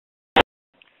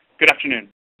Good afternoon.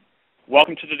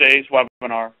 Welcome to today's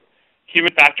webinar,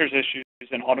 Human Factors Issues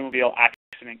in Automobile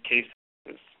Accident Cases.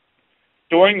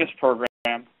 During this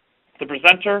program, the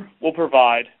presenter will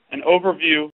provide an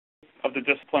overview of the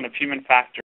discipline of human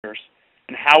factors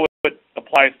and how it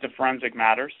applies to forensic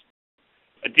matters,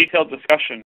 a detailed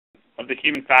discussion of the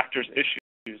human factors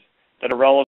issues that are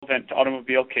relevant to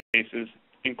automobile cases,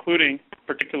 including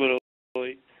particularly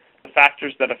the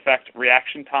factors that affect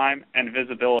reaction time and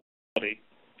visibility.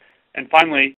 And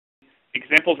finally,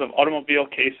 examples of automobile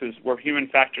cases where human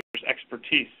factors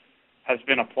expertise has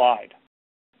been applied.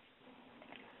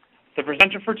 The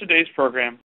presenter for today's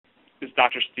program is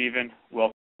Dr. Stephen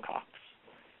Wilcox.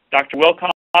 Dr.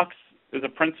 Wilcox is a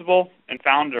principal and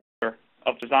founder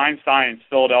of Design Science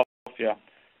Philadelphia,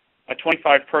 a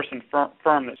 25-person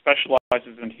firm that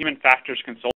specializes in human factors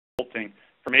consulting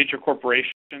for major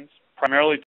corporations,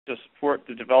 primarily to support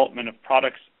the development of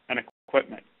products and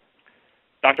equipment.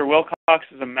 Dr. Wilcox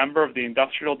is a member of the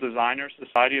Industrial Designers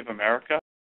Society of America,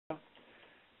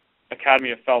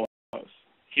 Academy of Fellows.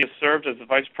 He has served as the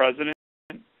Vice President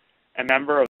and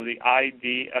member of the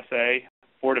IDSA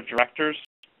Board of Directors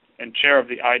and Chair of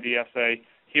the IDSA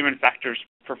Human Factors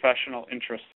Professional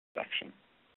Interest Section.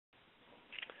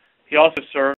 He also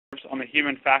serves on the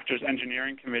Human Factors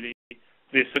Engineering Committee of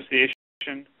the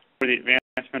Association for the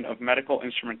Advancement of Medical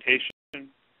Instrumentation,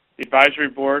 the Advisory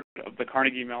Board of the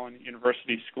Carnegie Mellon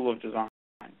University School of Design.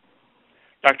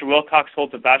 Dr. Wilcox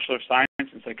holds a Bachelor of Science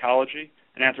in Psychology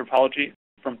and Anthropology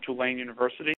from Tulane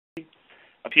University,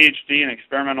 a PhD in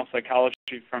Experimental Psychology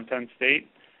from Penn State,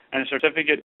 and a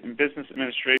Certificate in Business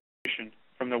Administration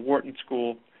from the Wharton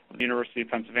School of the University of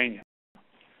Pennsylvania.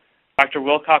 Dr.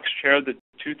 Wilcox chaired the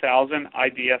 2000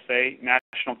 IDSA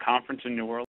National Conference in New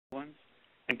Orleans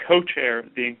and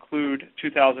co-chaired the Include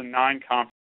 2009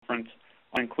 Conference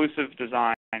on Inclusive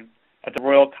Design at the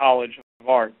Royal College of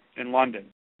Art in London.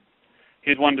 He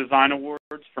has won design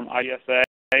awards from IDSA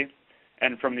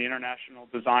and from the International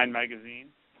Design Magazine,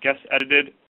 guest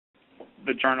edited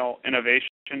the journal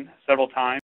Innovation several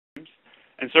times,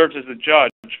 and serves as a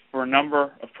judge for a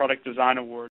number of product design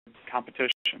award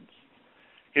competitions.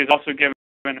 He has also given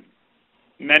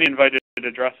many invited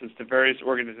addresses to various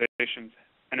organizations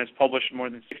and has published more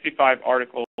than 65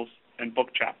 articles and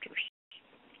book chapters.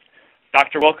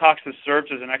 Dr. Wilcox has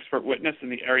served as an expert witness in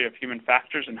the area of human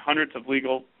factors in hundreds of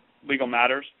legal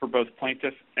matters for both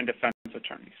plaintiff and defense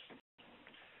attorneys.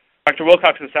 Dr.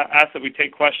 Wilcox has asked that we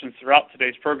take questions throughout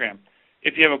today's program.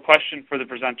 If you have a question for the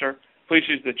presenter, please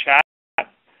use the chat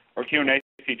or Q&A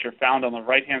feature found on the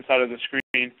right-hand side of the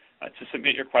screen to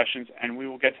submit your questions, and we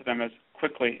will get to them as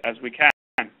quickly as we can.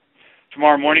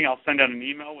 Tomorrow morning, I'll send out an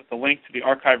email with a link to the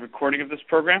archived recording of this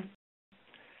program.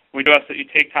 We do ask that you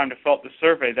take time to fill out the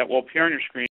survey that will appear on your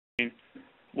screen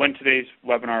when today's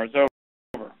webinar is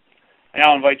over. I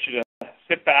now invite you to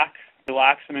sit back,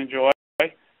 relax, and enjoy.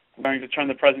 I'm going to turn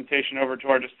the presentation over to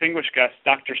our distinguished guest,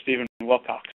 Dr. Stephen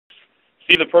Wilcox.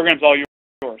 Steve, the program's all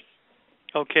yours.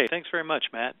 Okay, thanks very much,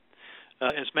 Matt.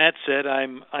 As Matt said,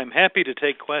 I'm happy to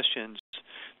take questions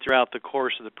throughout the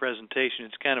course of the presentation.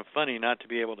 It's kind of funny not to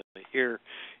be able to hear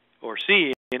or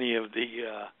see any of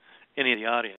the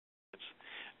audience.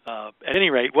 At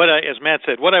any rate, as Matt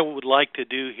said, what I would like to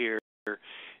do here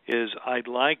is I'd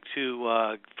like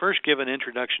to first give an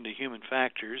introduction to human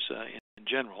factors in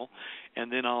general,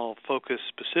 and then I'll focus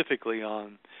specifically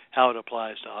on how it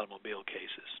applies to automobile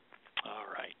cases. All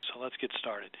right, so let's get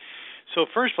started. So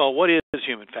first of all, what is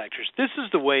human factors? This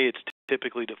is the way it's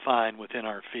typically defined within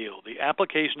our field, the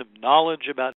application of knowledge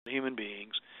about human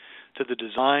beings to the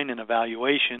design and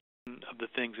evaluation of the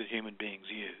things that human beings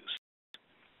use.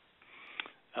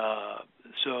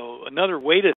 So another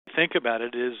way to think about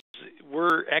it is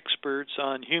we're experts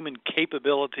on human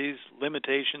capabilities,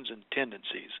 limitations, and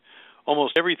tendencies.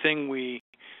 Almost everything we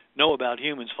know about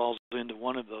humans falls into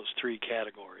one of those three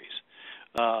categories.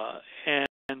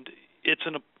 And it's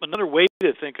another way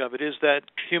to think of it is that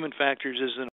human factors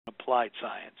is an applied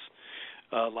science,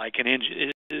 like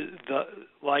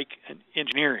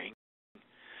engineering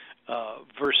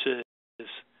versus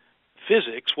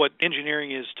physics. What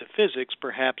engineering is to physics,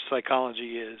 perhaps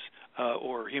psychology is,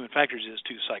 or human factors is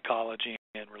to psychology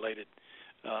and related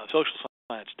social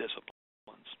science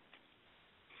disciplines.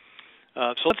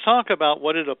 So let's talk about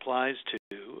what it applies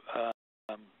to.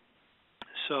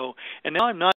 And now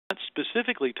I'm not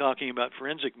specifically talking about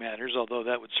forensic matters, although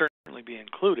that would certainly be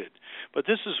included. But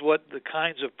this is what the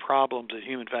kinds of problems that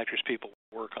human factors people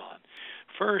work on.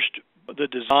 First, the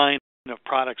design of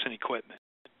products and equipment.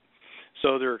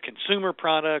 So there are consumer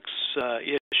products,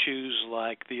 issues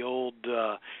like the old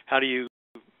how do you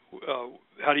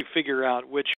figure out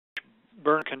which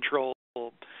burn control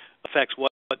affects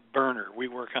what burner. We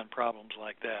work on problems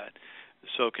like that.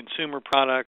 So consumer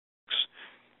products,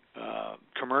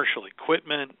 commercial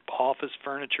equipment, office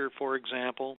furniture, for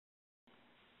example,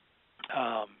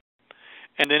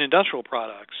 and then industrial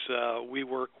products. We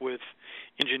work with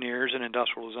engineers and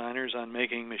industrial designers on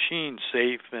making machines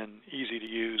safe and easy to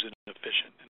use and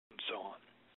efficient, and so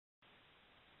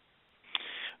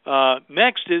on.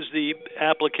 Next is the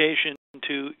application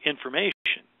to information.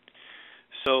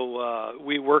 So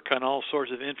we work on all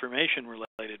sorts of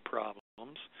information-related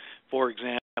problems. For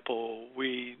example,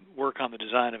 we work on the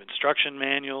design of instruction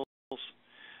manuals.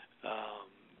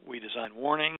 We design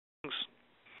warnings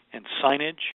and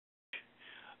signage.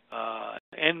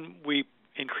 And we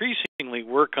increasingly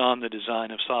work on the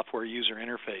design of software user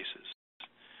interfaces.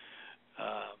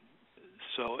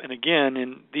 And again,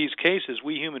 in these cases,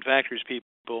 we human factors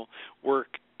people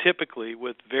work typically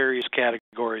with various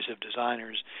categories of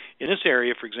designers. In this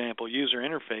area, for example, user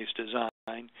interface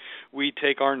design, we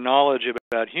take our knowledge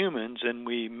about humans and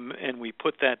we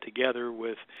put that together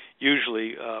with,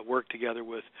 usually work together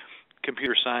with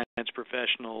computer science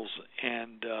professionals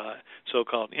and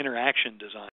so-called interaction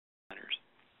designers.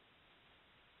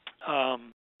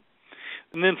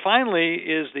 And then finally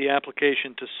is the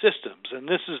application to systems, and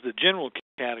this is the general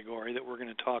category that we're going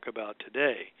to talk about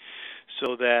today.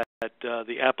 So that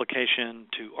the application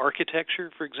to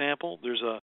architecture, for example, there's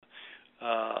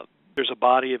a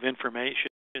body of information,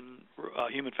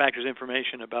 human factors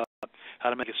information about how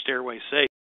to make a stairway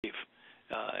safe,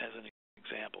 as an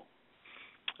example.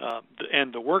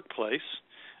 And the workplace,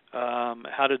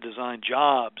 how to design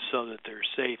jobs so that they're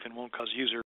safe and won't cause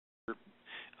user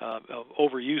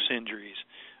overuse injuries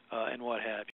and what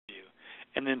have you.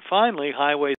 And then finally,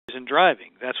 highways and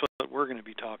driving. That's what we're going to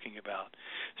be talking about.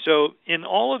 So in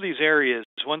all of these areas,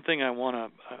 one thing I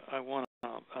want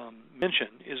to mention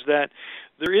is that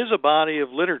there is a body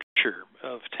of literature,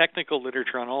 of technical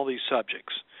literature on all these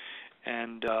subjects.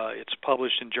 And it's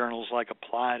published in journals like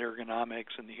Applied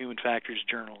Ergonomics and the Human Factors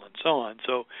Journal and so on.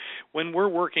 So when we're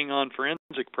working on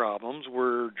forensic problems,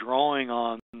 we're drawing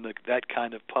on that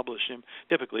kind of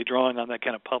typically drawing on that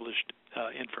kind of published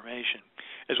information,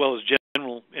 as well as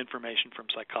general information from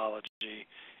psychology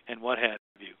and what have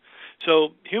you.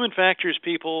 So human factors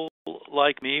people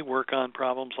like me work on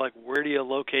problems like where do you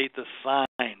locate the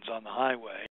signs on the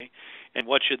highway, and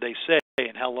what should they say,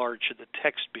 and how large should the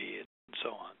text be, and so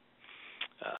on.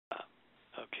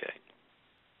 Okay.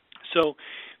 So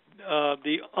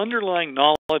the underlying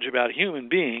knowledge about human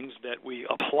beings that we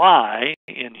apply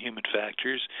in human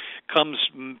factors comes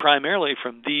primarily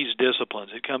from these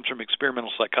disciplines. It comes from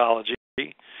experimental psychology,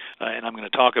 and I'm going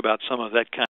to talk about some of that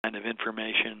kind of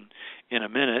information in a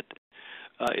minute.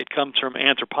 It comes from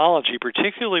anthropology,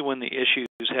 particularly when the issues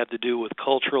have to do with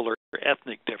cultural or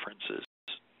ethnic differences.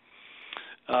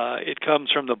 It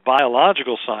comes from the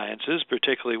biological sciences,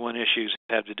 particularly when issues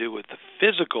have to do with the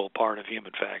physical part of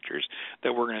human factors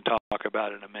that we're going to talk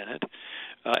about in a minute,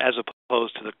 as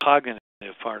opposed to the cognitive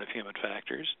part of human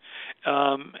factors.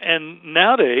 And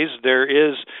nowadays, there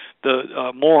is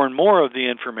more and more of the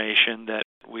information that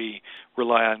we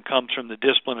rely on comes from the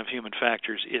discipline of human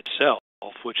factors itself,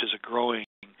 which is a growing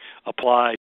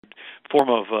form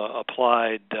of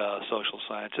applied social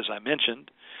science, as I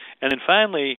mentioned. And then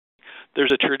finally,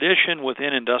 there's a tradition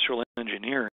within industrial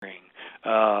engineering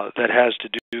that has to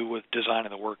do with design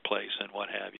of the workplace and what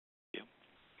have you.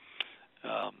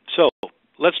 So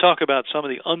let's talk about some of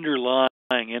the underlying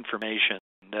information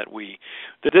that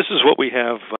this is what we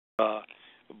have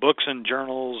books and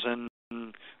journals and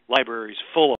libraries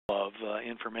full of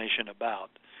information about.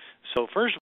 So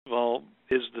first of all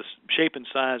is the shape and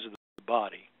size of the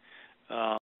body.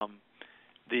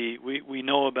 We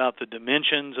know about the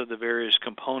dimensions of the various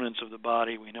components of the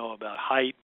body. We know about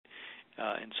height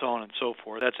and so on and so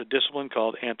forth. That's a discipline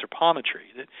called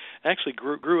anthropometry that actually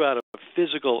grew out of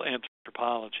physical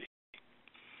anthropology.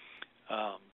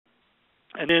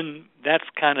 And then that's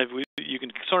kind of, you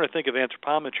can sort of think of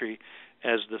anthropometry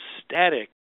as the static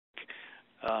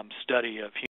study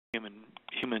of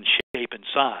human shape and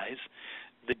size.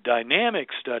 The dynamic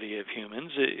study of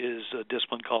humans is a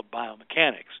discipline called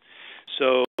biomechanics.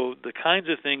 So the kinds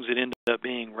of things that end up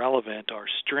being relevant are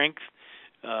strength.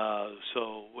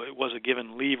 So was a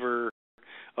given lever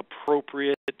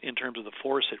appropriate in terms of the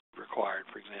force it required,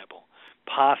 for example?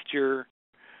 Posture,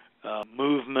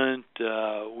 movement.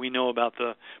 We know about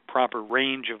the proper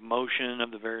range of motion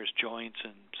of the various joints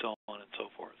and so on and so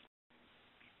forth.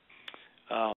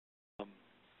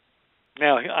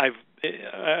 Now,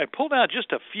 I pulled out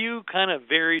just a few kind of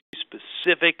very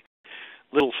specific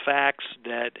little facts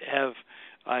that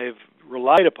I've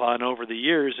relied upon over the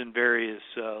years in various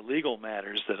legal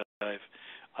matters that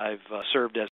I've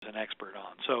served as an expert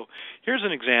on. So here's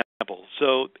an example.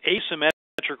 So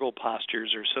asymmetrical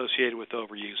postures are associated with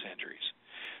overuse injuries.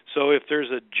 So if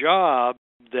there's a job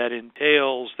that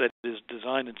entails, that is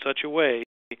designed in such a way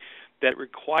that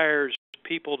requires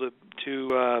people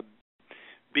to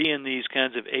be in these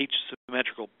kinds of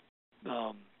asymmetrical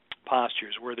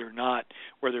postures where their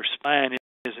spine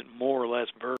isn't more or less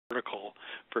vertical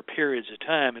for periods of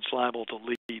time, it's liable to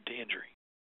lead to injury.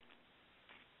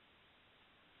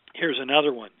 Here's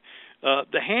another one.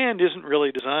 The hand isn't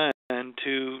really designed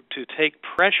to take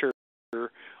pressure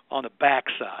on the back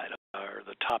side or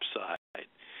the top side.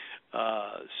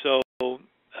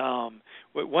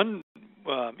 One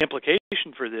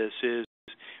implication for this is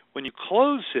when you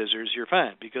close scissors, you're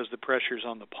fine because the pressure's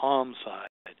on the palm side.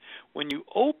 When you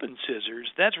open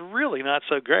scissors, that's really not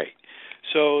so great.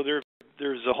 So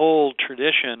there's a whole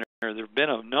tradition, or there have been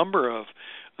a number of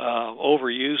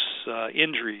overuse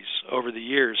injuries over the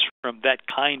years from that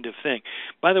kind of thing.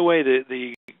 By the way,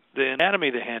 the anatomy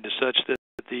of the hand is such that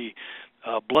the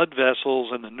blood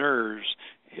vessels and the nerves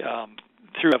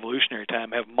through evolutionary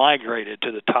time have migrated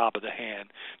to the top of the hand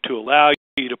to allow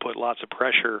you to put lots of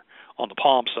pressure on the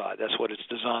palm side. That's what it's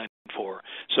designed for.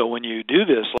 So when you do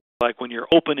this, like when you're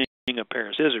opening a pair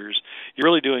of scissors, you're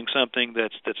really doing something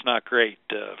that's not great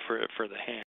for the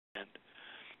hand.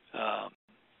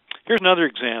 Here's another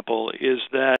example: is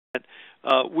that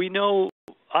we know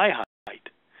eye height.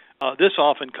 This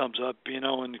often comes up,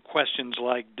 in questions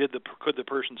like, could the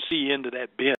person see into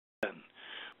that bin,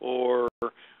 or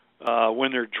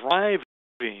when they're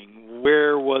driving,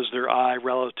 where was their eye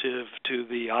relative to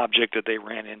the object that they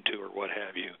ran into, or what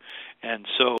have you. And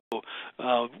so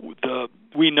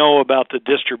we know about the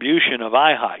distribution of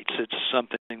eye heights. It's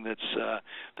something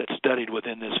that's studied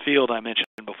within this field I mentioned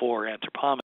before,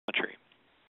 anthropometry.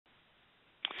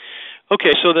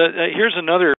 Okay, so here's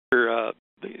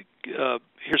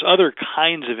other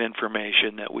kinds of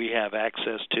information that we have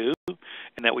access to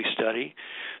and that we study.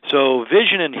 So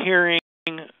vision and hearing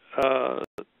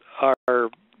are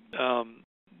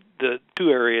the two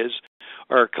areas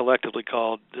are collectively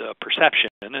called perception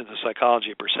and the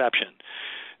psychology of perception.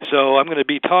 So I'm going to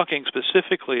be talking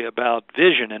specifically about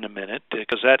vision in a minute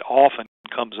because that often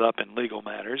comes up in legal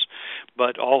matters,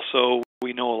 but also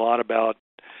we know a lot about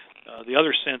the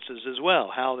other senses as well,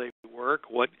 how they work.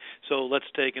 So let's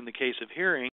take in the case of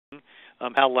hearing,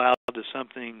 how loud does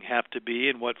something have to be,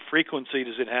 and what frequency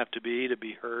does it have to be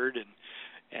heard,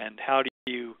 and how do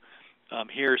you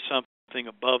hear something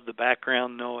above the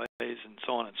background noise, and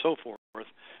so on and so forth.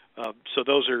 So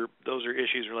those are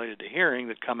issues related to hearing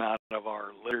that come out of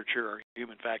our literature, our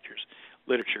human factors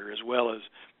literature, as well as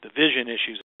the vision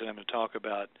issues that I'm going to talk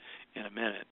about in a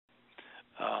minute.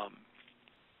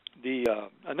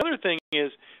 Another thing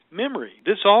is memory.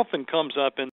 This often comes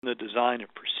up in the design of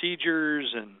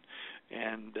procedures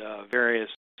and various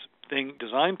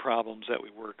design problems that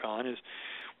we work on. Is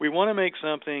we want to make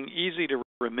something easy to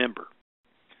remember,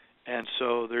 and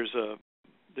so there's a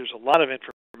lot of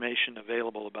information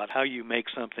available about how you make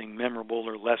something memorable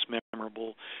or less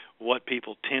memorable, what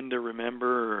people tend to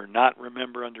remember or not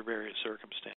remember under various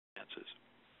circumstances.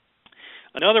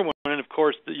 Another one, and of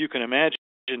course, that you can imagine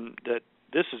that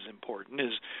this is important,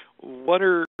 is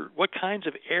what kinds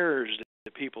of errors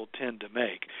do people tend to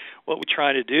make? What we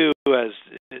try to do as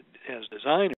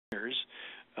designers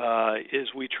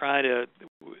is we try to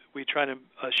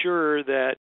assure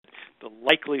that the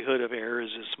likelihood of error is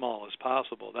as small as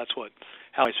possible. That's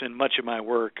how I spend much of my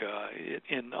work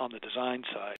on the design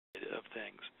side of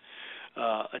things.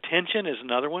 Attention is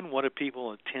another one. What do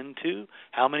people attend to?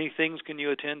 How many things can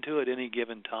you attend to at any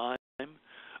given time?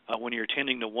 When you're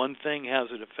attending to one thing, how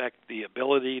does it affect the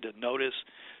ability to notice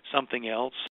something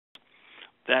else?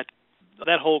 That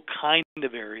whole kind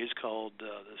of area is called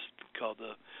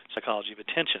the psychology of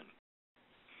attention.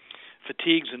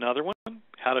 Fatigue's another one.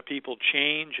 How do people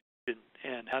change,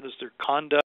 and how does their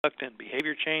conduct and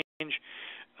behavior change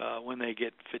when they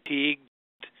get fatigued?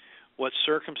 What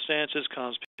circumstances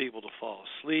cause people to fall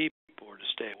asleep or to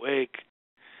stay awake?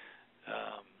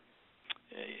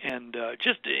 And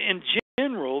just in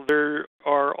general, there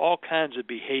are all kinds of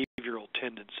behavioral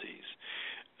tendencies.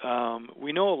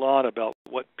 We know a lot about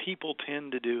what people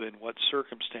tend to do in what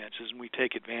circumstances, and we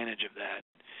take advantage of that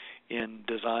in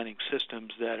designing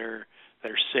systems that are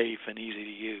safe and easy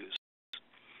to use.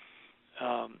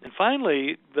 And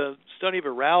finally, the study of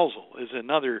arousal is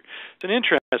another. It's an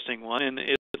interesting one, and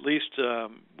at least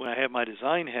when I have my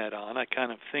design hat on, I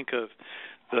kind of think of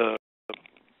the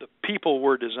people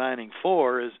we're designing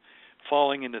for as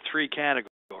falling into three categories.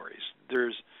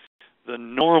 There's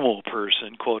normal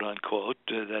person, quote unquote,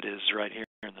 that is right here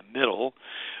in the middle.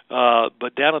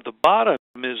 But down at the bottom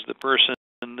is the person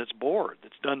that's bored,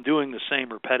 that's done doing the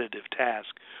same repetitive task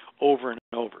over and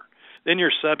over. Then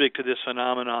you're subject to this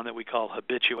phenomenon that we call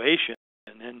habituation,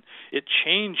 and it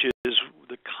changes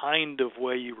the kind of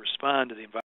way you respond to the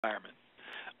environment.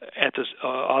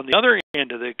 On the other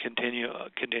end of the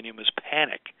continuum is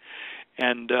panic.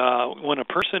 And when a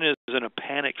person is in a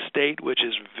panic state, which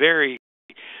is very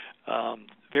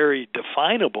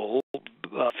definable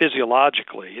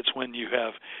physiologically, it's when you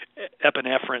have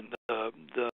epinephrine,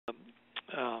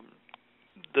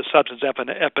 the substance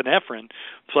epinephrine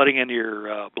flooding into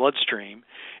your bloodstream,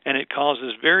 and it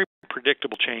causes very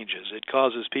predictable changes. It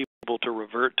causes people to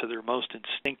revert to their most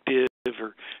instinctive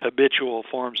or habitual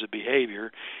forms of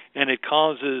behavior, and it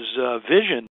causes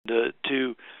vision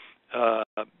to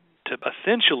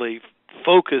essentially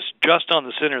focus just on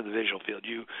the center of the visual field.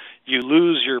 You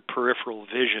lose your peripheral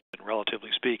vision, relatively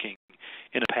speaking,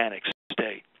 in a panic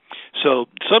state. So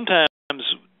sometimes,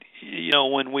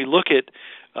 when we look at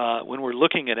when we're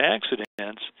looking at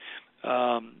accidents,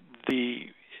 the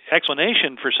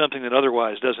explanation for something that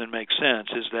otherwise doesn't make sense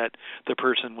is that the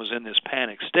person was in this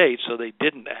panic state, so they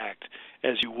didn't act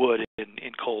as you would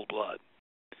in cold blood.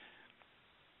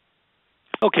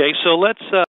 Okay, so let's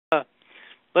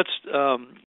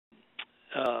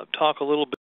talk a little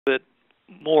bit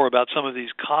more about some of these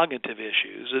cognitive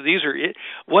issues.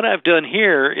 What I've done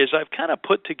here is I've kind of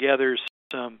put together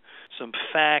some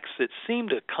facts that seem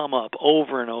to come up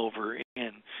over and over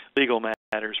in legal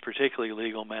matters, particularly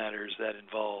legal matters that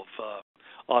involve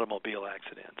automobile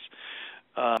accidents.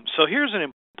 So here's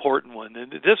an important one,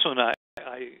 and this one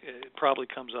it probably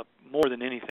comes up more than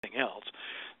anything else,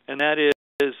 and that is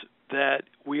that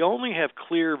we only have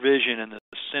clear vision in the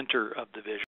center of the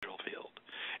visual field.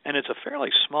 And it's a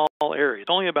fairly small area. It's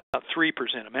only about 3%.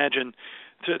 Imagine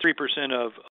 3%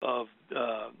 of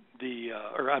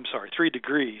 3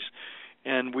 degrees.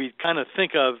 And we kind of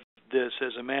think of this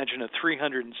as, imagine a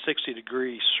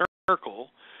 360-degree circle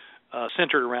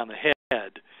centered around the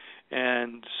head.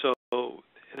 And so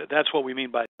that's what we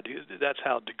mean by, that's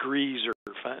how degrees are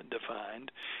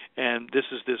defined. And this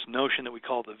is this notion that we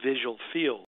call the visual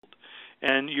field.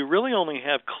 And you really only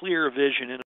have clear vision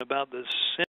in about the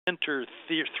center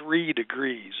 3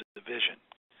 degrees of vision.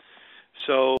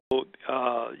 So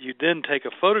you then take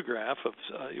a photograph of.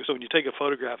 So when you take a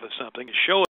photograph of something, you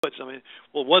show it something.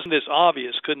 Well, wasn't this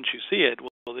obvious? Couldn't you see it?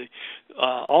 Well,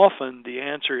 often the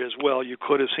answer is, well, you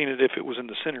could have seen it if it was in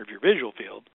the center of your visual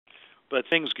field. But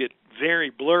things get very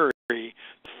blurry the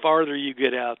farther you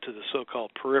get out to the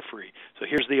so-called periphery. So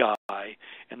here's the eye,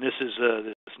 and this is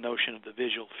this notion of the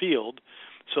visual field.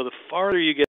 So the farther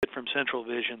you get from central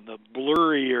vision, the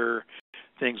blurrier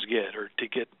things get, or to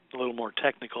get a little more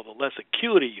technical, the less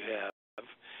acuity you have,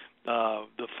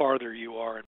 the farther you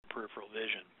are in peripheral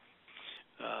vision.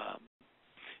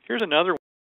 Here's another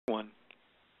one,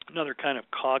 another kind of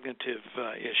cognitive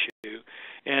issue,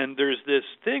 and there's this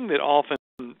thing that often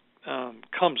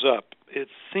comes up. It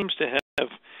seems to have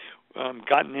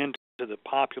gotten into the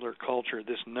popular culture,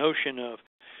 this notion of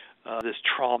this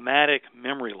traumatic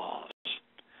memory loss.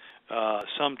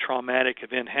 Some traumatic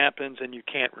event happens and you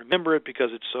can't remember it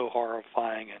because it's so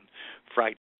horrifying and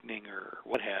frightening or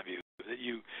what have you, that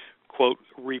you, quote,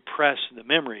 repress the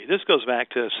memory. This goes back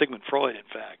to Sigmund Freud, in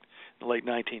fact, in the late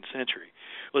 19th century.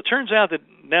 Well, it turns out that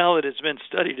now that it's been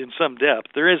studied in some depth,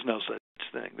 there is no such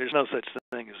thing. There's no such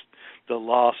thing as the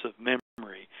loss of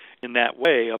memory in that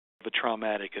way of a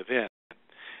traumatic event.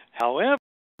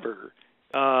 However,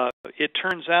 it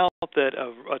turns out that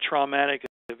a traumatic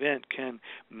event can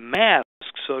mask,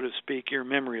 so to speak, your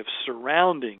memory of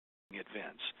surrounding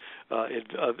events,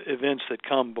 of events that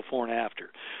come before and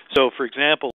after. So, for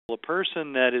example, a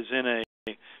person that is in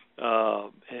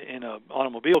an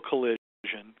automobile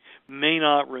collision may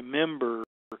not remember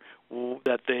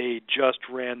that they just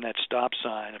ran that stop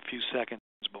sign a few seconds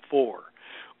before,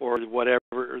 or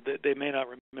whatever. They may not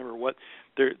remember what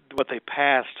they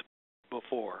passed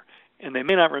before. And they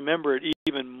may not remember it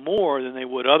even more than they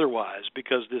would otherwise,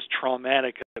 because this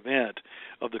traumatic event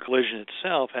of the collision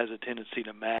itself has a tendency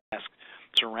to mask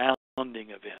surrounding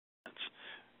events.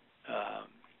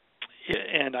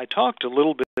 And I talked a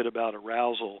little bit about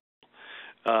arousal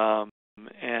and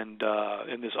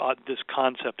this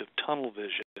concept of tunnel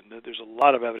vision. There's a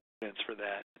lot of evidence for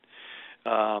that,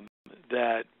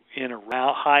 that in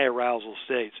high arousal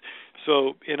states.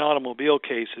 So in automobile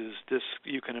cases,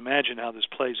 you can imagine how this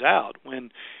plays out.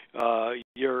 When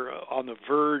you're on the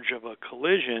verge of a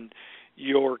collision,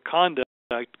 your conduct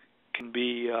can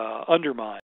be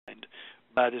undermined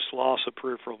by this loss of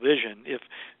peripheral vision. If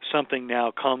something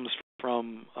now comes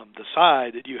from the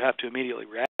side that you have to immediately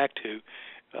react to,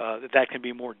 that can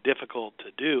be more difficult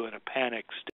to do in a panic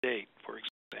state, for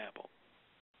example.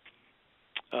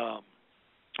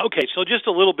 Okay, so just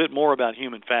a little bit more about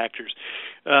human factors.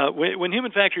 When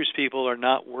human factors people are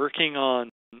not working on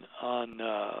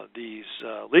these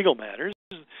legal matters,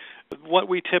 what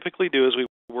we typically do is we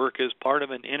work as part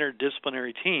of an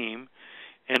interdisciplinary team,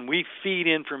 and we feed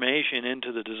information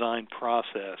into the design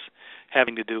process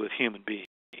having to do with human beings.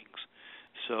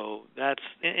 So that's,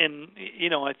 and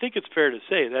I think it's fair to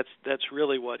say that's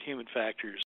really what human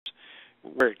factors,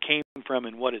 where it came from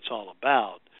and what it's all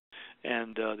about.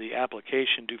 And the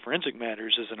application to forensic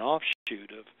matters is an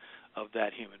offshoot of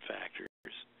that human factors.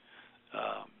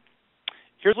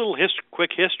 Here's a little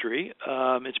quick history.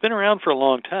 It's been around for a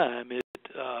long time.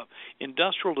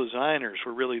 Industrial designers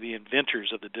were really the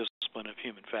inventors of the discipline of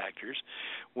human factors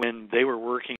when they were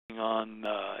working on,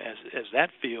 as that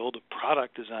field of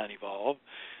product design evolved.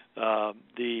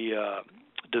 The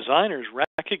designers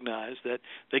recognized that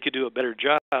they could do a better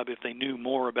job if they knew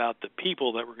more about the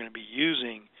people that were going to be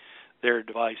using their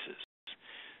devices.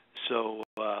 So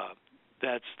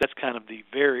that's kind of the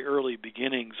very early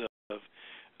beginnings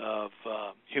of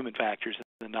human factors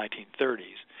in the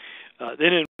 1930s.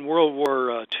 Then in World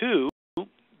War II,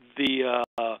 the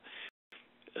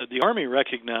Army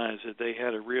recognized that they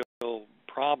had a real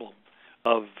problem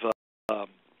of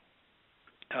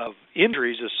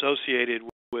injuries associated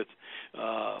with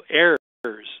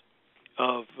errors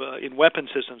in weapon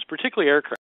systems, particularly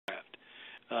aircraft.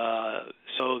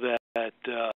 So that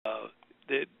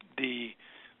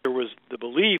there was the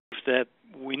belief that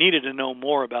we needed to know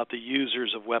more about the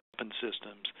users of weapon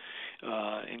systems,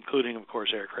 including, of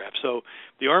course, aircraft. So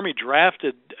the Army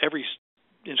drafted every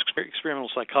experimental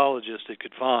psychologist it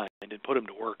could find and put them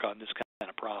to work on this kind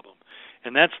of problem.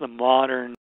 And that's the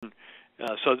modern,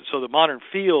 so the modern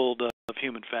field of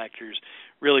human factors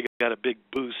really got a big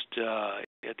boost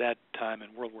at that time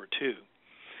in World War II.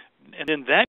 And then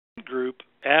that group,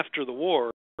 after the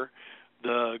war,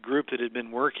 the group that had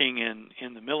been working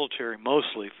in the military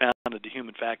mostly founded the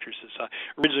Human Factors Society,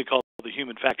 originally called the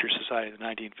Human Factors Society in the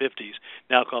 1950s,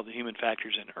 now called the Human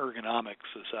Factors and Ergonomics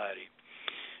Society.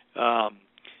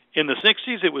 In the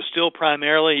 60s, it was still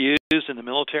primarily used in the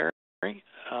military.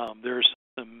 There's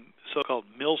some so-called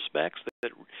mil specs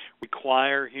that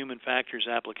require human factors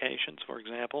applications, for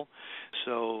example.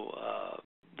 So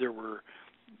there were,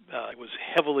 it was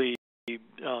heavily,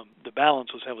 the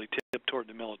balance was heavily tipped toward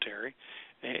the military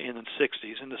in the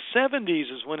 60s. In the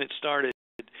 70s is when it started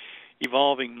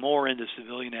evolving more into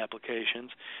civilian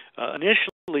applications.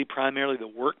 Initially, primarily the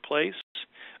workplace,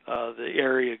 the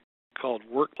area called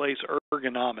workplace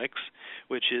ergonomics,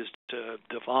 which is to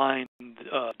define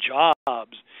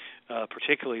jobs,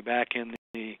 particularly back in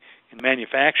the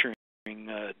manufacturing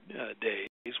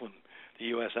days when the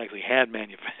U.S. actually had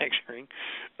manufacturing,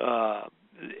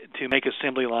 to make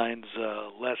assembly lines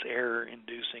less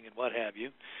error-inducing and what have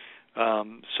you.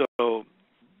 So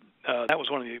that was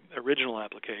one of the original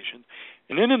applications.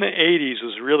 And then in the 80s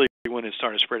was really when it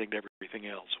started spreading to everything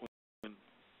else, when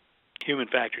human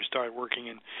factors started working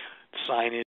in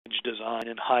signage design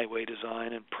and highway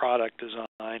design and product design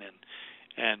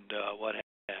and what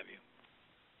have you.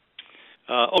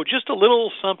 Just a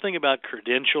little something about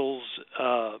credentials.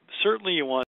 Certainly you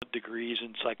want degrees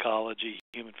in psychology,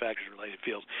 human factors related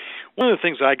fields. One of the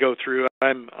things I go through,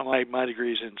 my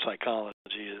degrees in psychology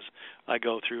is I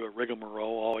go through a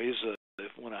rigmarole always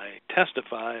when I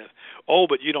testify,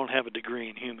 but you don't have a degree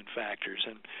in human factors.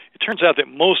 And it turns out that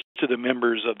most of the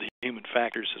members of the Human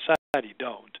Factors Society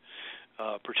don't,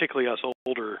 particularly us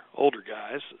older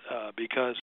guys,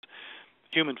 because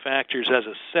human factors as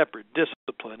a separate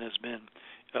discipline has been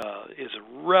is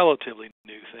a relatively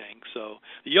new thing. So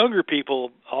the younger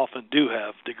people often do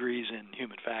have degrees in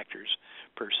human factors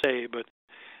per se, but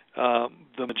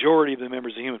the majority of the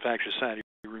members of the Human Factors Society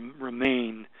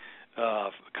remain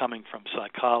coming from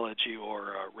psychology or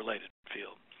a related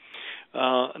field.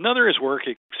 Another is work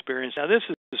experience. Now this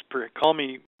is, call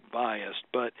me biased,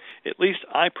 but at least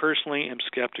I personally am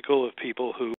skeptical of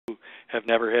people who have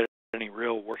never had any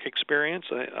real work experience.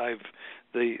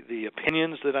 The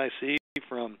opinions that I see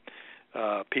from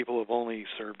people who have only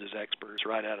served as experts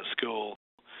right out of school,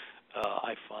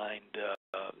 I find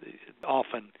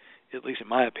often, at least in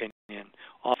my opinion,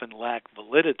 often lack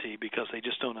validity because they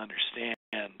just don't understand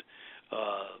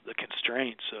the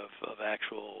constraints of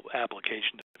actual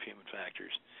application of human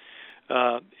factors.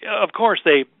 Of course,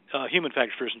 human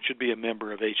factors person should be a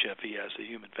member of HFES, the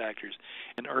Human Factors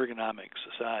and Ergonomics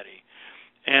Society.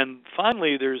 And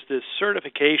finally, there's this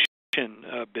certification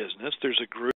business. There's a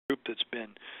group that's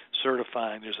been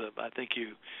certifying. I think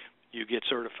you you get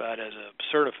certified as a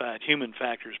certified human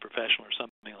factors professional or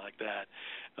something like that.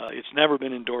 It's never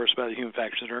been endorsed by the Human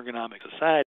Factors and Ergonomics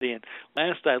Society, and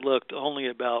last I looked, only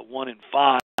about 1 in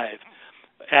 5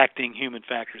 acting human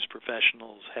factors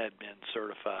professionals had been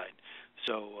certified.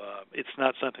 So it's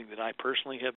not something that I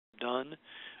personally have done,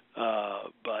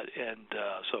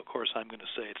 so of course I'm going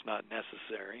to say it's not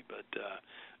necessary, but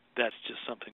that's just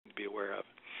something to be aware of.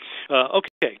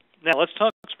 Okay, now let's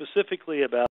talk specifically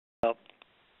about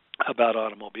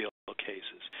automobile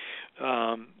cases.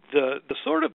 The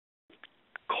sort of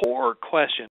core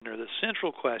question, or the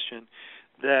central question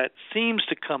that seems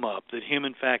to come up that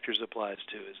human factors applies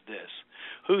to is this: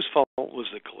 whose fault was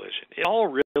the collision? It all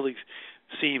really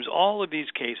seems, all of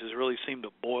these cases really seem to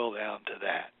boil down to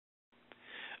that.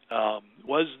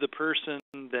 Was the person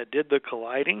that did the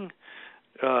colliding,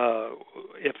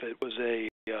 if it was a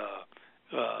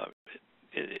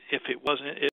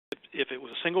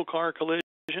single car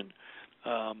collision,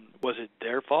 was it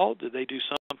their fault? Did they do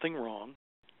something wrong?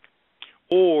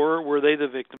 Or were they the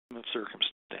victim of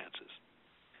circumstances?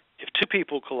 If two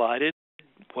people collided,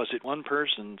 was it one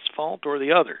person's fault or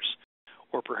the other's?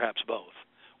 Or perhaps both?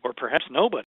 Or perhaps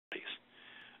nobody's?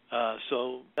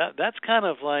 So that's kind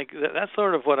of like, that's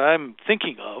sort of what I'm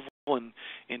thinking of when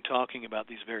in talking about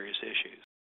these various issues.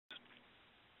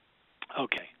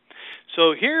 Okay,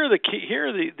 so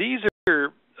these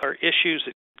are issues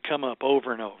that come up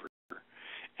over and over.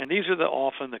 And these are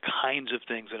often the kinds of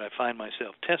things that I find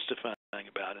myself testifying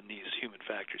about in these human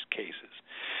factors cases.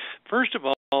 First of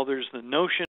all, there's the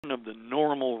notion of the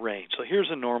normal range. So here's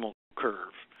a normal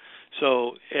curve.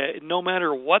 So no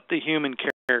matter what the human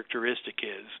characteristic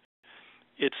is,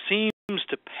 it seems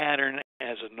to pattern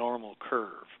as a normal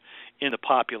curve in the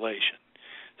population.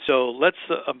 So let's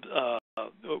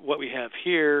what we have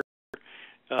here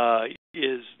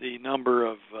is the number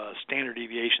of standard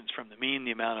deviations from the mean,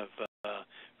 the amount of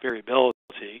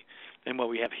variability, and what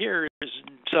we have here is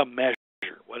some measure,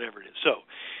 whatever it is. So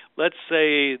let's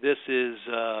say this is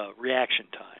reaction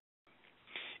time.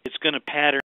 It's going to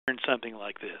pattern something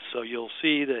like this. So you'll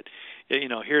see that,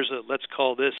 let's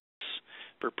call this,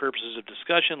 for purposes of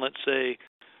discussion, let's say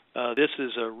this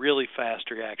is a really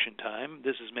fast reaction time.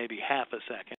 This is maybe half a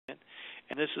second,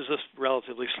 and this is a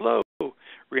relatively slow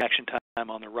reaction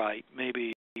time on the right,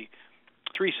 maybe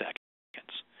 3 seconds.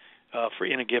 For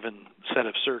in a given set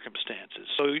of circumstances.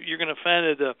 So you're going to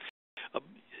find that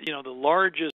the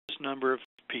largest number of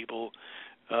people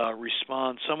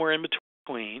respond somewhere in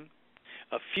between.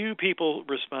 A few people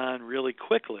respond really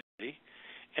quickly,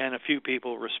 and a few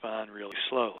people respond really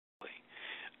slowly.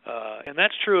 And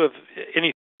that's true of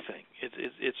anything.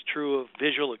 It's true of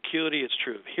visual acuity. It's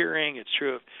true of hearing. It's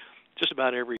true of just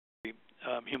about every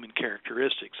human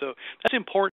characteristic. So that's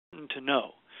important to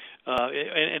know.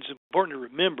 And it's important to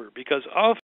remember, because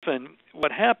often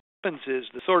what happens is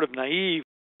the sort of naive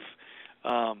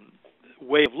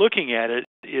way of looking at it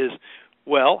is,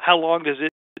 well, how long does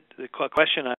it, the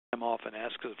question I'm often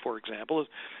asked, for example, is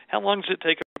how long does it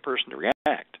take a person to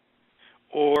react?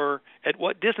 Or at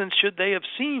what distance should they have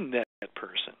seen that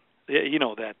person,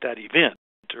 that event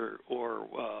or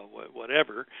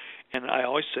whatever? And I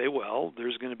always say, well,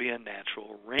 there's going to be a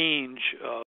natural range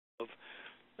of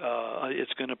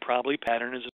it's going to probably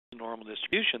pattern as a normal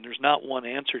distribution. There's not one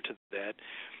answer to that.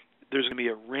 There's going to be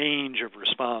a range of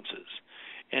responses.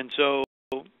 And so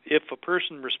if a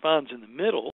person responds in the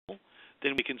middle,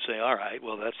 then we can say, all right,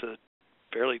 well, that's a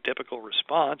fairly typical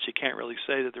response. You can't really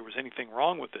say that there was anything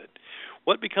wrong with it.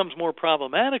 What becomes more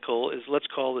problematical is,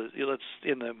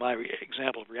 in my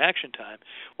example of reaction time,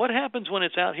 what happens when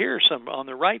it's out here on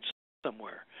the right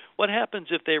somewhere? What happens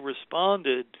if they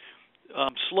responded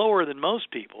slower than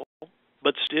most people,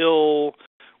 but still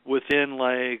within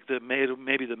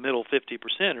maybe the middle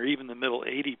 50% or even the middle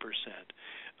 80%?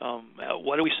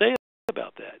 What do we say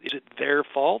about that? Is it their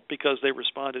fault because they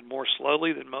responded more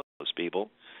slowly than most people?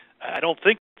 I don't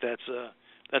think that's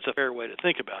a fair way to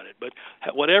think about it. But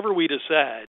whatever we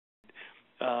decide,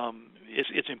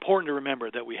 it's important to remember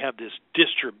that we have this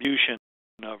distribution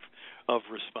of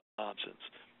responses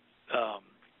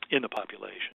in the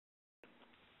population.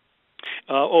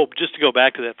 Just to go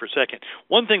back to that for a second,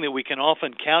 one thing that we can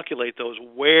often calculate, though, is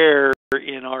where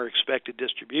in our expected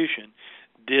distribution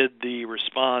did the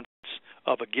response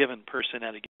of a given person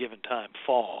at a given time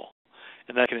fall,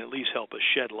 and that can at least help us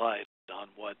shed light on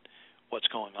what's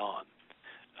going on.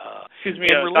 Excuse me,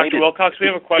 Dr. Wilcox, we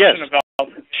have a question about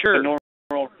the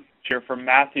normal here from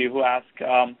Matthew, who asked,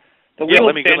 the legal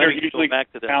standard usually comes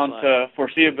down to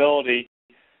foreseeability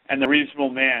and the reasonable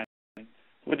man.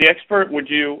 Would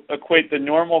you equate the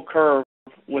normal curve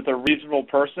with a reasonable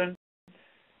person?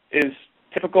 Is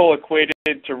typical equated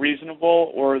to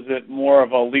reasonable, or is it more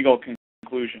of a legal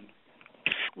conclusion?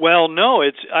 Well, no,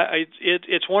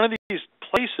 it's one of these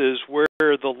places where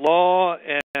the law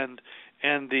and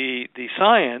the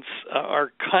science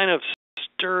are kind of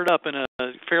stirred up in a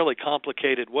fairly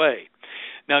complicated way.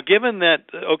 Now, given that,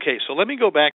 okay, so let me go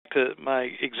back to my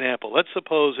example. Let's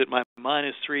suppose that my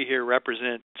 -3 here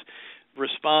represents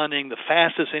responding the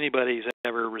fastest anybody's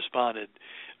ever responded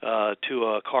to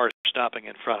a car stopping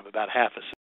in front of about half a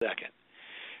second.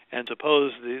 And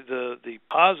suppose the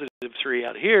 +3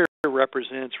 out here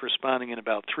represents responding in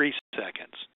about 3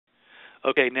 seconds.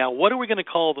 Okay, now what are we going to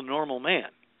call the normal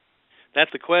man?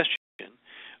 That's the question.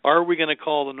 Are we going to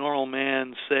call the normal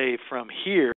man, say, from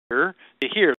here to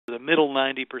here, the middle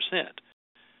 90%?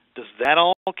 Does that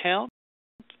all count?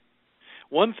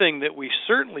 One thing that we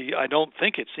certainly, I don't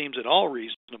think it seems at all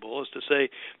reasonable, is to say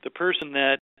the person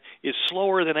that is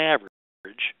slower than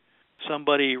average,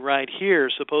 somebody right here,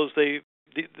 suppose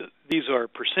these are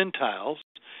percentiles,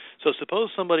 so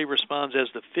suppose somebody responds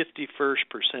as the 51st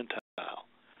percentile.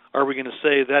 Are we going to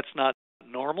say that's not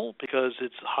normal because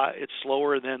it's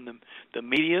slower than the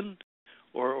median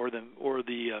or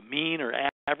the mean or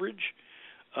average?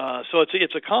 So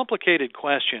it's a complicated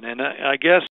question, and I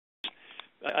guess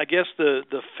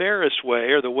the fairest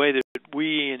way, or the way that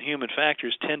we in human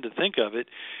factors tend to think of it,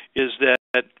 is that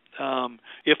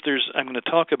if there's, I'm going to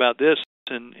talk about this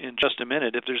in just a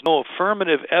minute, if there's no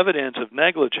affirmative evidence of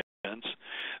negligence,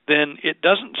 then it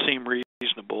doesn't seem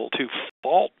reasonable to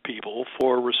fault people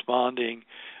for responding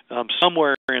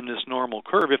somewhere in this normal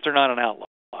curve if they're not an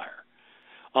outlier.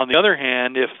 On the other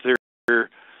hand, if they're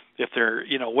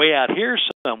way out here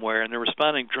somewhere and they're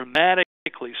responding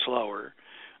dramatically slower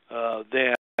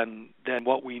than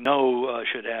what we know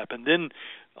should happen, then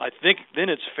I think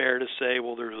it's fair to say,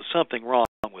 well, there's something wrong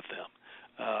with them,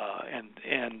 and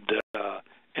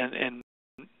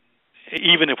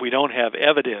even if we don't have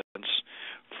evidence,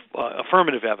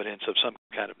 affirmative evidence of some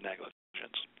kind of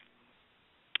negligence.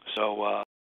 So,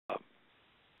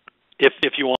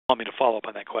 if you want me to follow up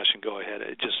on that question, go ahead.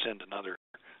 Just send another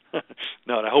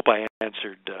note. I hope I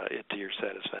answered it to your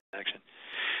satisfaction.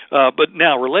 But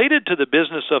now, related to the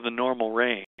business of the normal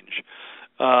range,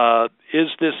 is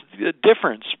this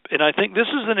difference, and I think this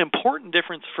is an important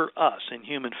difference for us in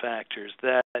human factors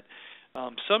that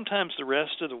sometimes the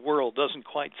rest of the world doesn't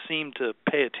quite seem to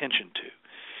pay attention to,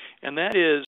 and that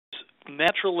is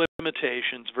natural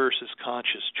limitations versus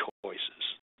conscious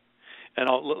choices. And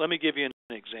let me give you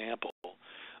an example.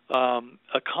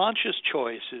 A conscious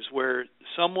choice is where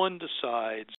someone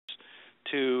decides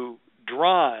to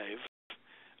drive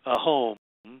home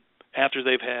after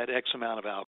they've had X amount of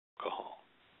alcohol.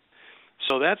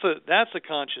 So that's a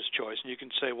conscious choice, and you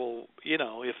can say, well,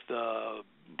 if the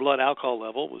blood alcohol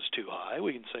level was too high,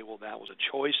 we can say, well, that was a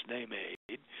choice they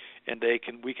made, and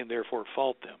we can therefore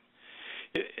fault them.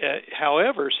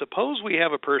 However, suppose we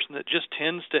have a person that just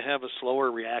tends to have a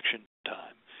slower reaction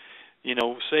time.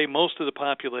 Say most of the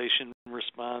population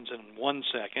responds in 1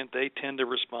 second, they tend to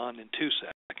respond in 2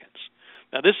 seconds.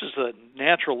 Now, this is a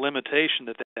natural limitation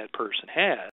that person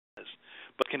has,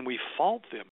 but can we fault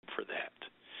them for that?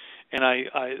 And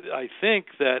I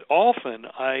think that often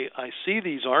I see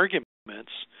these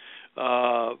arguments,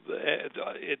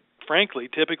 frankly,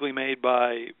 typically made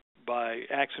by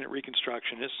accident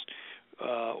reconstructionists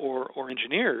or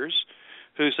engineers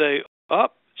who say,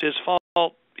 it's his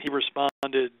fault, he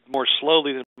responded more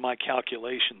slowly than my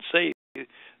calculations say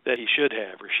that he should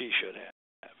have or she should have.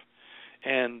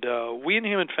 And we in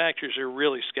human factors are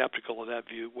really skeptical of that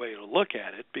way to look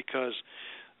at it because,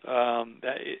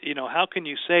 how can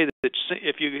you say that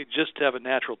if you just have a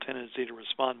natural tendency to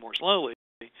respond more slowly,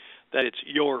 that it's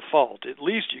your fault? At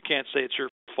least you can't say it's your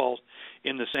fault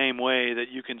in the same way that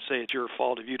you can say it's your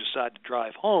fault if you decide to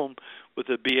drive home with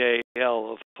a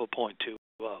BAL of 0.20.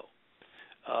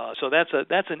 So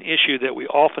that's an issue that we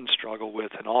often struggle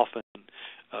with, and often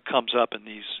comes up in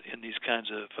these kinds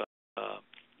of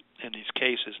in these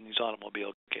cases, in these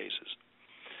automobile cases.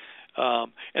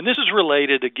 And this is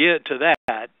related again to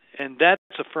that, and that's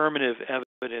affirmative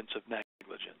evidence of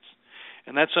negligence,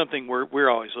 and that's something we're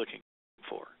always looking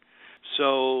for.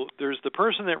 So there's the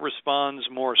person that responds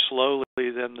more slowly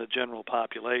than the general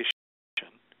population,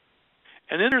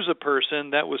 and then there's a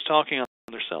person that was talking on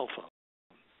their cell phone.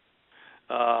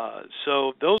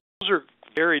 So those are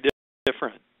very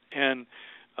different. And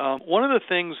one of the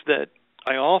things that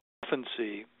I often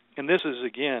see, and this is,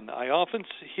 again, I often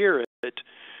hear it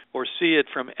or see it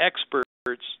from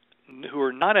experts who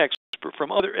are not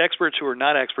from other experts who are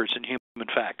not experts in human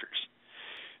factors.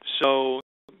 So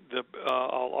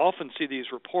I'll often see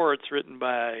these reports written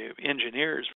by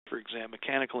engineers, for example,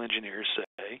 mechanical engineers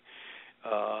say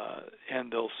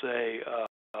and they'll say,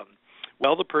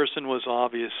 well, the person was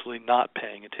obviously not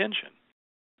paying attention.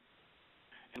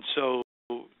 And so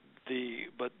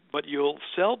but you'll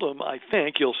seldom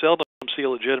see a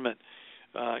legitimate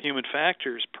human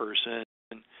factors person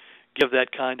give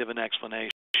that kind of an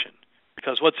explanation.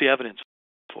 Because what's the evidence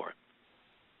for it?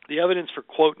 The evidence for,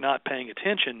 quote, not paying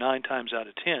attention 9 times out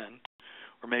of 10,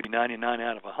 or maybe 99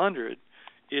 out of 100,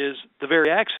 is the very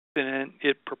accident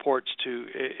it purports to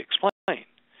explain.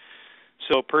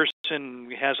 So a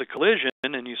person has a collision,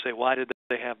 and you say, why did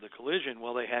they have the collision?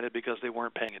 Well, they had it because they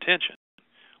weren't paying attention.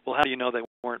 Well, how do you know they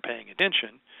weren't paying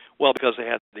attention? Well, because they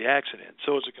had the accident.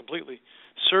 So it's a completely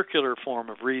circular form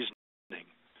of reasoning.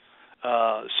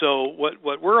 So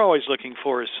what we're always looking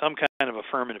for is some kind of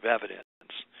affirmative evidence.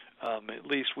 At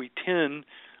least we human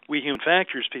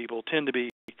factors people tend to be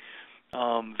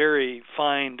very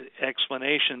fine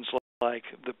explanations like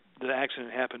the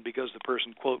accident happened because the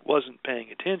person, quote, wasn't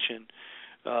paying attention,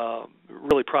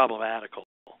 really problematical.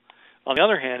 On the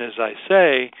other hand, as I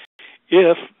say,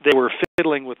 if they were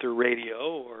fiddling with their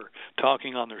radio or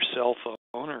talking on their cell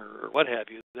phone or what have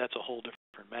you, that's a whole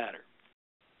different matter.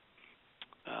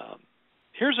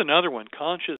 Here's another one: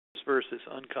 conscious versus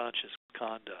unconscious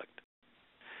conduct.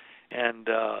 And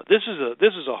this is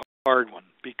a hard one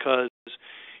because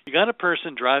you got a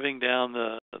person driving down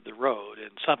the road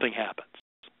and something happens,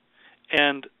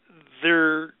 and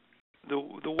the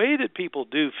way that people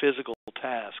do physical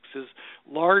tasks is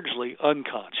largely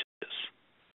unconscious.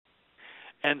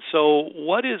 And so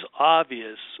what is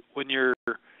obvious when you're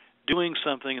doing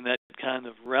something in that kind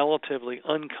of relatively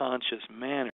unconscious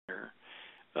manner,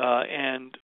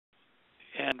 and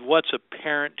what's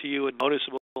apparent to you and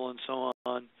noticeable and so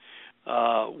on,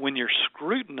 when you're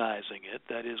scrutinizing it,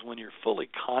 that is, when you're fully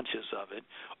conscious of it,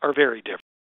 are very different.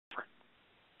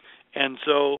 And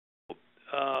so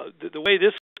the way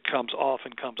this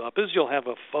often comes up is you'll have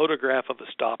a photograph of a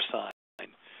stop sign,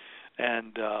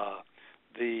 and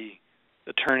the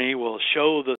attorney will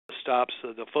show the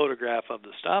photograph of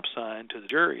the stop sign to the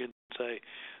jury and say,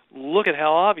 look at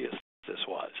how obvious this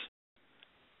was.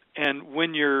 And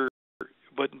when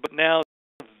but now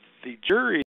the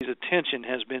jury's attention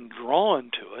has been drawn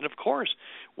to it. Of course,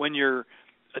 when your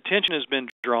attention has been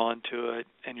drawn to it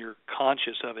and you're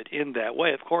conscious of it in that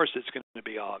way, of course it's going to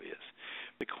be obvious.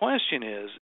 The question is,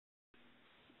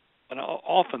 and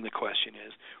often the question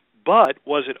is, but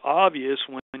was it obvious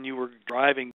when you were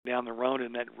driving down the road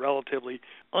in that relatively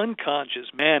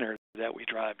unconscious manner that we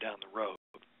drive down the road?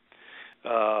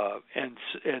 And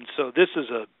so this is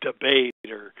a debate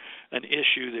or an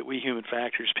issue that we human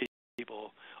factors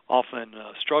people often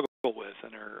struggle with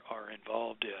and are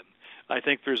involved in. I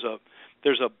think there's a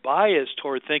bias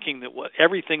toward thinking that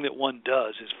everything that one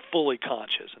does is fully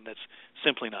conscious, and that's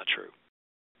simply not true.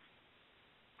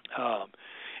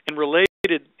 And related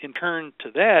in turn to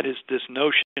that is this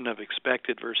notion of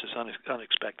expected versus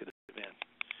unexpected event.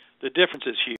 The difference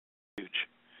is huge.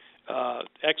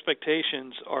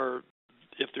 Expectations are,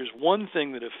 if there's one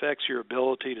thing that affects your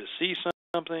ability to see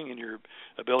something and your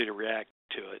ability to react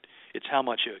to it, it's how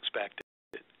much you expect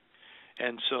it.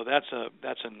 And so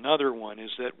that's another one,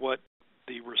 is that what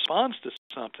the response to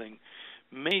something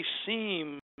may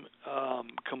seem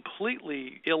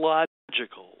completely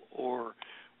illogical or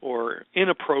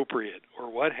inappropriate or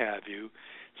what have you,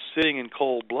 sitting in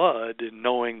cold blood and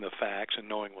knowing the facts and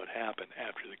knowing what happened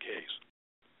after the case.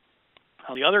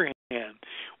 On the other hand,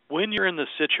 when you're in the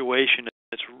situation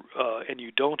and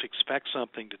you don't expect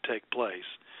something to take place,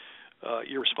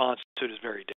 your response to it is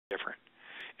very different.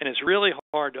 And it's really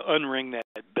hard to unring that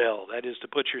bell. That is, to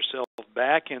put yourself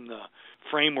back in the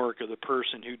framework of the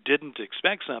person who didn't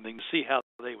expect something to see how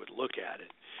they would look at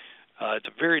it. It's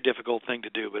a very difficult thing to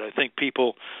do, but I think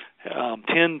people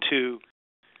tend to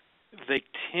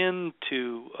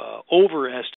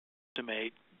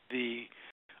overestimate the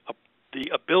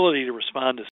ability to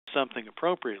respond to something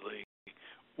appropriately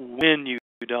when you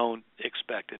don't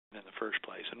expect it in the first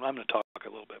place. And I'm going to talk a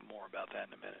little bit more about that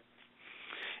in a minute.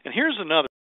 And here's another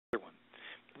one.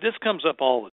 This comes up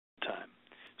all the time.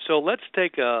 So let's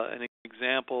take an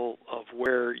example of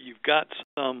where you've got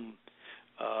some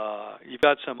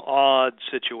odd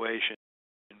situation.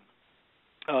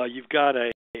 You've got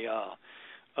a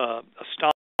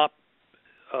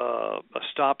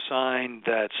stop sign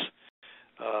that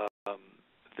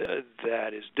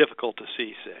is difficult to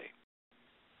see.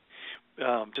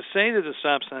 To say that a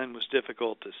stop sign was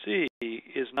difficult to see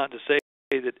is not to say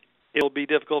that it'll be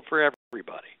difficult for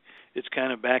everybody. It's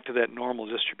kind of back to that normal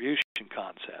distribution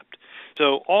concept.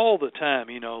 So all the time,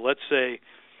 let's say,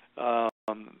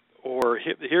 or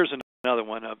here's another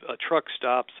one: a truck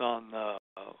stops on the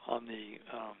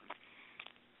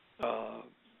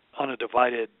on a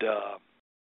divided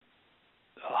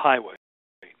highway,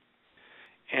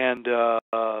 and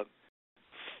the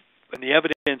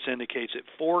evidence indicates that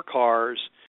 4 cars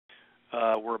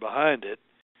were behind it.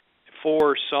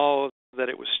 4 saw that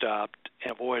it was stopped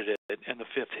and avoided it, and the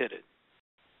 5th hit it.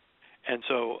 And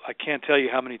so I can't tell you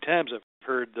how many times I've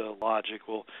heard the logic,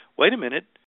 well, wait a minute,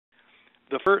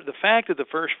 the fact that the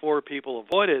first 4 people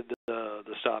avoided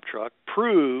the stop truck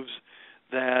proves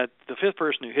that the 5th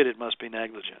person who hit it must be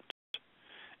negligent.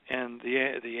 And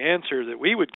the answer that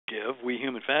we would give, we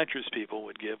human factors people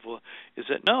would give, well, is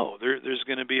that no, there's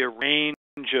going to be a range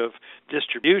of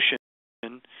distribution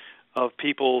of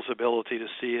people's ability to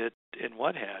see it and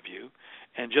what have you.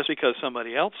 And just because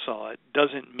somebody else saw it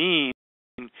doesn't make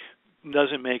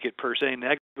it per se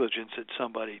negligence that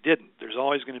somebody didn't. There's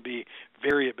always going to be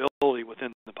variability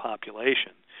within the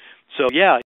population. So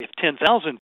yeah, if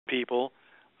 10,000 people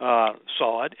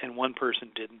saw it and 1 person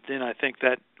didn't, then I think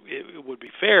that it would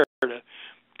be fair to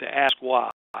ask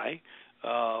why.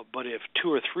 But if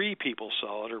 2 or 3 people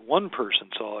saw it, or 1 person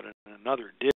saw it and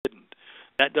another didn't,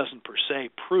 that doesn't per se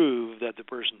prove that the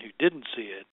person who didn't see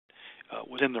it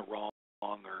was in the wrong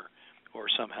or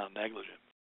somehow negligent.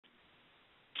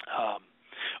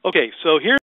 Okay, so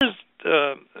here's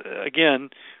again,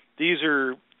 these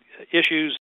are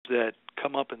issues that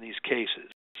come up in these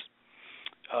cases.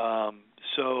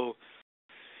 So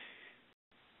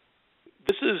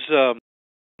this is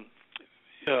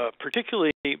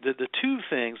particularly the 2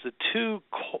 things, the 2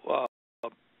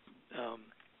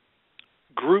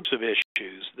 groups of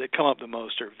issues that come up the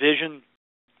most are vision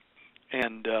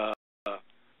and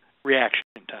reaction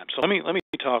time. So let me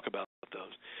talk about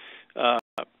those.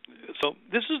 So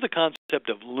this is the concept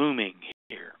of looming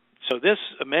here. So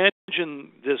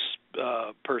imagine this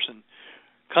person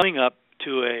coming up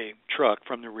to a truck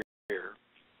from the rear,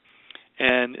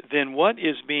 and then what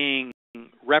is being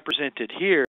represented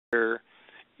here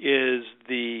is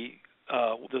the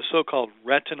so-called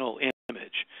retinal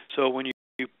image. So when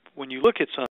you look at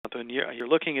something, you're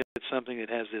looking at something that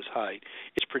has this height.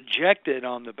 It's projected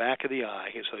on the back of the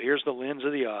eye. So here's the lens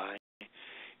of the eye.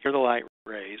 Here are the light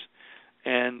rays.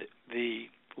 And the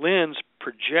lens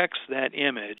projects that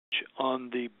image on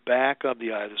the back of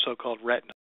the eye, the so-called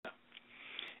retina.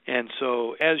 And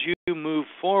so as you move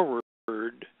forward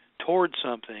towards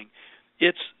something,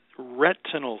 its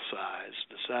retinal size,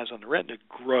 the size on the retina,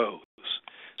 grows.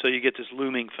 So you get this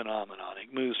looming phenomenon.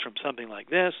 It moves from something like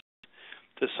this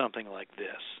to something like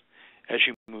this as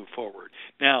you move forward.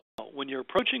 Now, when you're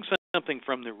approaching something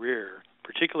from the rear,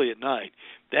 particularly at night,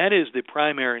 that is the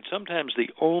primary and sometimes the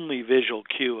only visual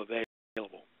cue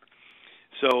available.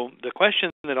 So the question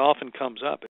that often comes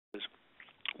up is,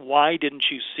 why didn't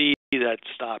you see that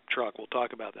stopped truck? We'll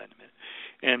talk about that in a minute.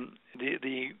 And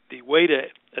the way to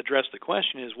address the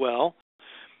question is, well,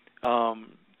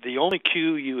 the only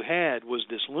cue you had was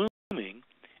this looming.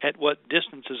 At what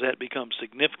distance does that become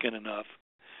significant enough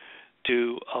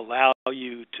to allow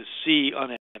you to see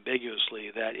unambiguously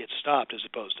that it stopped as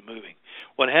opposed to moving?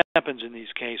 What happens in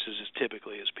these cases is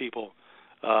typically people,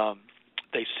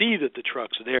 they see that the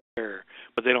truck's there,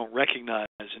 but they don't recognize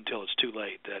until it's too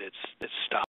late that it's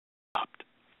stopped.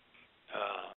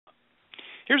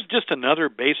 Here's just another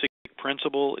basic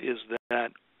principle, is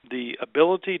that the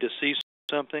ability to see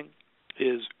something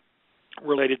is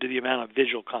related to the amount of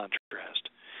visual contrast.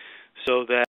 So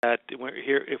that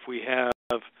here, if we have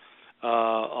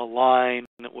a line,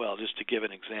 well, just to give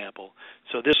an example,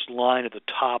 so this line at the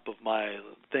top of my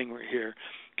thing right here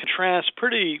contrasts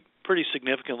pretty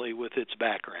significantly with its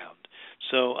background.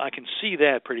 So I can see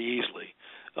that pretty easily.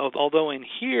 Although in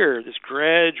here, this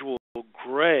gradual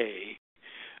gray,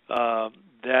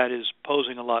 that is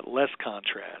posing a lot less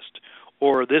contrast.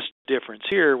 Or this difference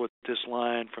here with this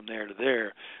line from there to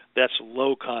there, that's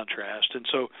low contrast. And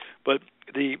so, but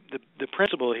the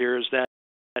principle here is that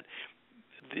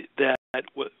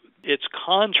it's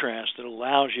contrast that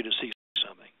allows you to see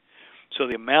something. So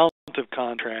the amount of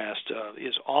contrast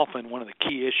is often one of the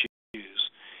key issues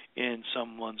in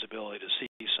someone's ability to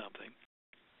see something.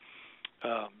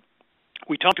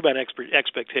 We talked about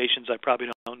expectations. I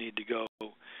probably don't need to go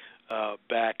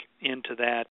back into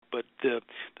that, but the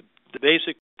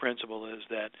basic principle is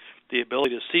that the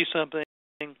ability to see something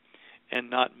and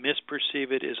not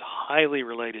misperceive it is highly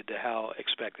related to how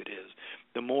expected it is.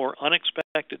 The more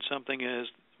unexpected something is,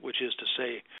 which is to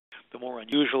say, the more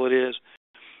unusual it is,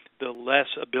 the less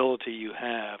ability you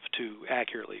have to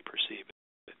accurately perceive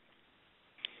it.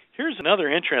 Here's another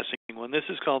interesting one. This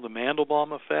is called the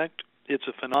Mandelbaum effect. It's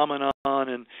a phenomenon,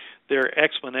 and there are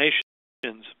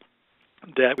explanations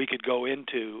that we could go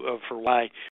into for why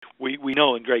we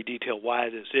know in great detail why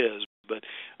this is, but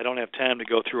I don't have time to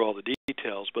go through all the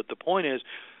details. But the point is,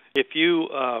 if you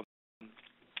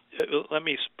let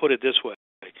me put it this way: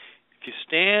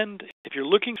 if you're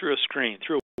looking through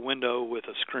a window with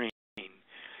a screen,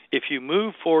 if you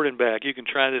move forward and back, you can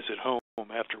try this at home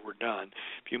after we're done.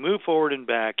 If you move forward and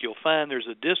back, you'll find there's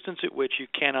a distance at which you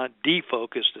cannot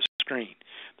defocus the screen.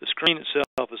 The screen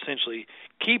itself essentially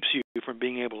keeps you from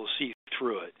being able to see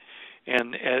through it.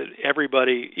 And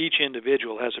each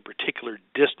individual has a particular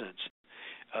distance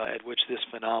at which this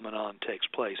phenomenon takes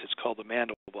place. It's called the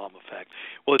Mandelbaum effect.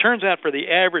 Well, it turns out for the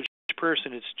average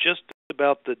person, it's just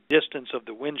about the distance of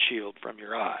the windshield from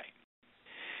your eye.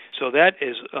 So that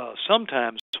is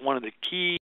sometimes one of the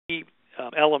key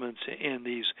elements in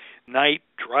these night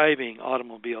driving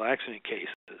automobile accident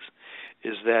cases,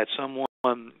 is that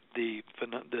the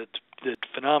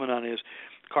phenomenon is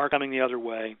car coming the other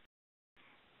way,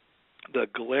 the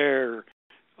glare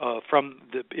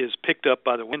is picked up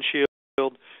by the windshield.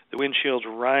 The windshield's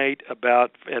right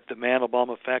about at the Mandelbaum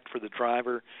effect for the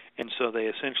driver, and so they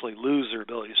essentially lose their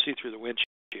ability to see through the windshield.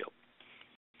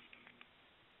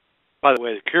 By the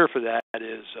way, the cure for that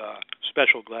is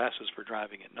special glasses for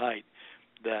driving at night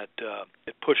that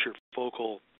push your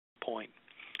focal point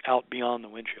out beyond the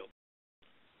windshield.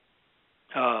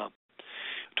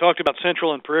 Talked about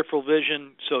central and peripheral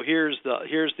vision. So here's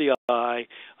the eye.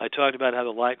 I talked about how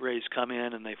the light rays come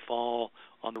in and they fall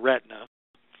on the retina.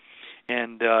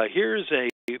 And here's a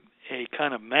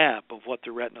kind of map of what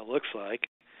the retina looks like.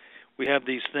 We have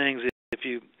these things. If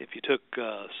you took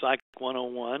Psych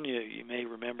 101, you may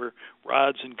remember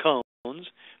rods and cones.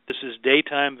 This is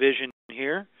daytime vision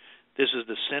here. This is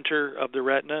the center of the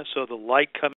retina. So the light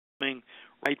coming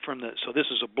right from so this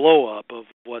is a blow up of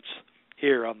what's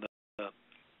here on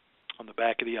the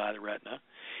back of the eye, the retina.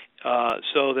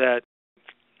 So that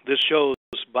this shows,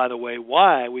 by the way,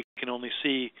 why we can only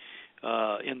see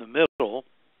in the middle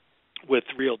with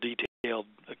real detailed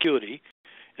acuity,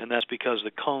 and that's because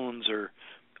the cones are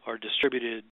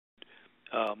distributed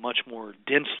much more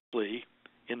densely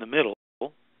in the middle.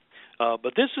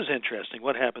 But this is interesting,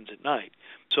 what happens at night.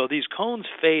 So these cones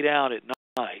fade out at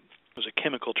night. There's a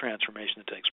chemical transformation that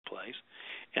takes place,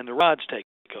 and the rods take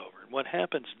over. And what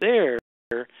happens there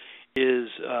is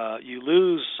you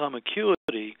lose some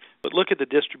acuity, but look at the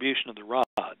distribution of the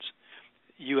rods.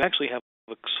 You actually have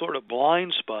a sort of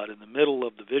blind spot in the middle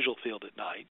of the visual field at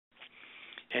night,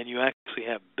 and you actually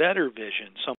have better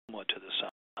vision somewhat to the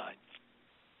side.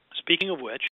 Speaking of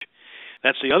which,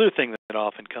 that's the other thing that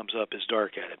often comes up is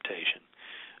dark adaptation.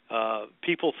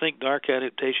 People think dark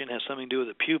adaptation has something to do with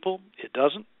the pupil. It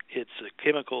doesn't. It's a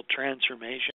chemical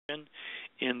transformation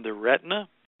in the retina.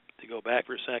 To go back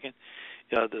for a second,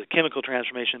 the chemical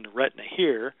transformation in the retina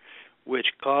here, which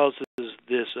causes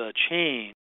this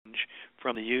change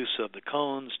from the use of the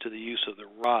cones to the use of the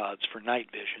rods for night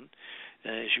vision.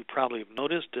 As you probably have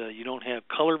noticed, you don't have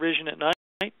color vision at night.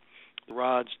 The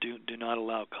rods do not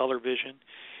allow color vision.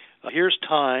 Here's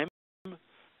time,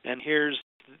 and here's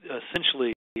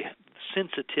essentially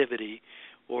sensitivity,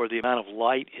 or the amount of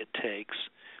light it takes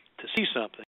to see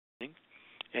something.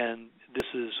 And this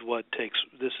is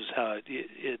how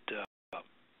it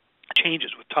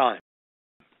changes with time.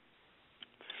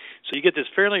 So you get this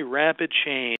fairly rapid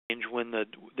change when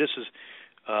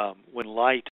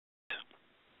light,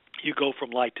 you go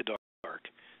from light to dark.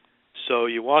 So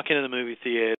you walk into the movie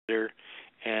theater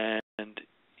and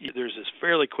there's this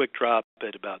fairly quick drop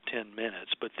at about 10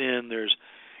 minutes, but then there's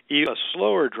a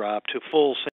slower drop to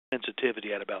full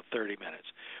sensitivity at about 30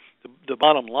 minutes. The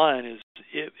bottom line is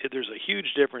there's a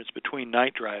huge difference between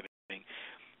night driving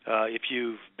if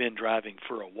you've been driving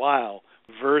for a while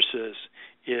versus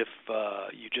if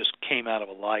you just came out of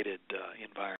a lighted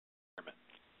environment.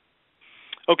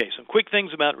 Okay, some quick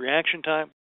things about reaction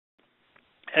time.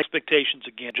 Expectations,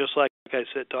 again, just like I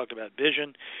said, talked about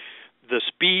vision. The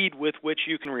speed with which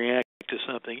you can react to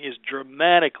something is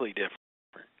dramatically different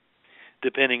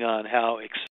depending on how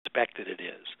expected it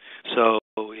is. So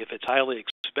if it's highly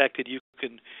expected, you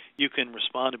can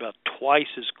respond about twice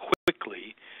as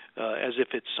quickly as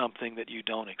if it's something that you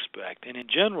don't expect. And in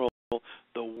general,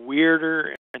 the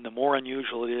weirder and the more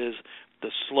unusual it is,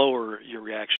 the slower your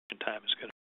reaction time is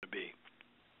going to be.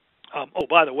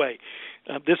 By the way,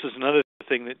 this is another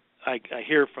thing that I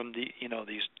hear from these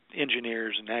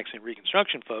engineers and accident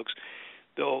reconstruction folks.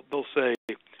 They'll say,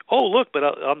 "Oh, look, but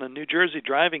on the New Jersey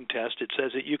driving test, it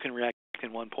says that you can react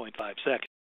in 1.5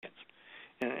 seconds,"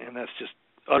 and that's just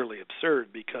utterly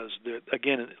absurd because,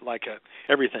 again, like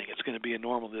everything, it's going to be a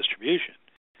normal distribution.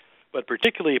 But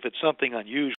particularly if it's something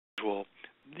unusual,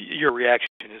 your reaction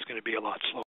is going to be a lot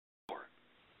slower.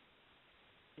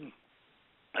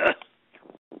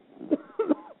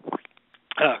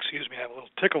 Excuse me, I have a little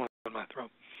tickle in my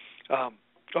throat.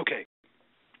 Okay,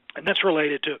 and that's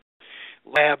related to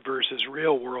lab versus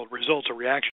real-world results of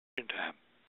reaction time.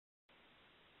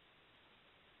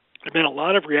 There have been a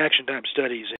lot of reaction time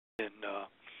studies in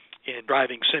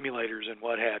driving simulators and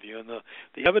what have you, and the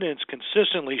evidence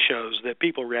consistently shows that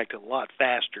people react a lot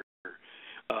faster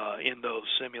in those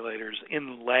simulators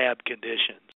in lab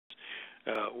conditions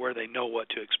where they know what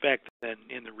to expect than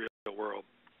in the real world.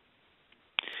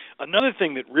 Another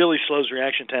thing that really slows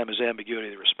reaction time is ambiguity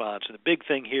of the response, and the big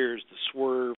thing here is the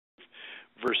swerve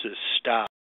versus stop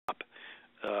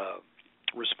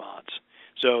response.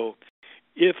 So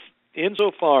if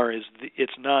insofar as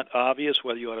it's not obvious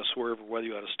whether you ought to swerve or whether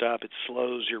you ought to stop, it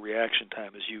slows your reaction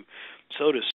time as you,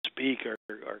 so to speak,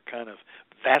 are kind of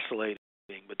vacillating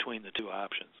between the two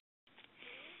options.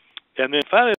 And then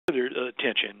finally,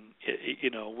 attention.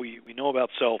 We know about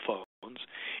cell phones.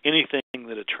 Anything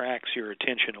that attracts your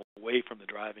attention away from the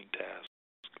driving task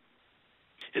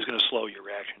is going to slow your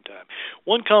reaction time.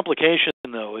 One complication,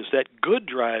 though, is that good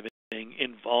driving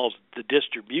involves the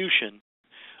distribution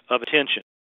of attention.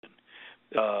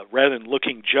 Rather than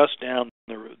looking just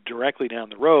directly down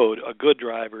the road, a good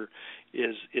driver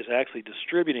is actually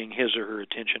distributing his or her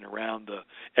attention around the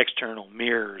external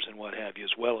mirrors and what have you,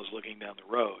 as well as looking down the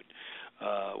road.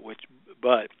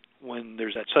 But when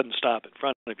there's that sudden stop in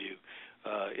front of you,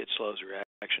 it slows your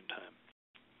reaction time.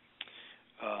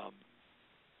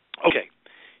 Okay,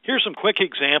 here's some quick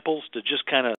examples to just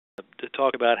kind of to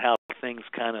talk about how things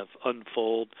kind of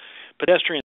unfold.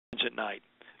 Pedestrians at night.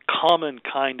 Common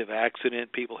kind of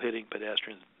accident, people hitting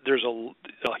pedestrians. There's a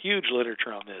huge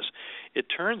literature on this. It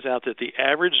turns out that the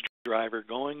average driver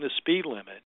going the speed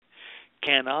limit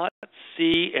cannot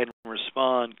see and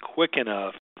respond quick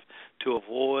enough to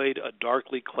avoid a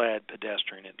darkly clad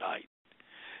pedestrian at night.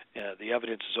 The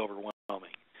evidence is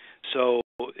overwhelming. So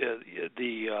if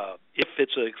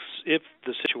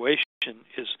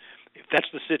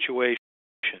that's the situation,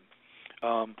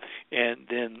 and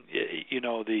then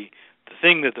the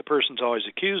thing that the person's always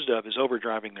accused of is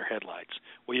overdriving their headlights.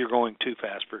 Well, you're going too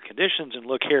fast for conditions, and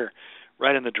look here,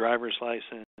 right in the driver's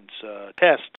license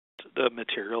test, the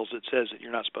materials, it says that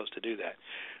you're not supposed to do that.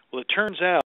 Well, it turns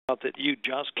out that you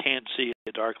just can't see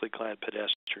a darkly clad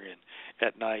pedestrian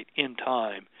at night in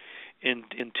time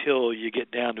until you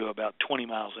get down to about 20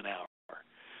 miles an hour.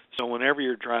 So whenever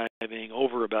you're driving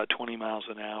over about 20 miles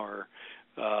an hour,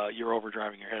 you're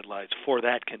overdriving your headlights for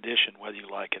that condition, whether you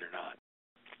like it or not.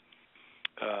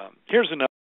 Here's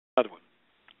another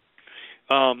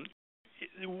one.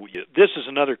 This is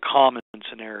another common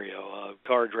scenario. A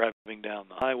car driving down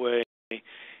the highway.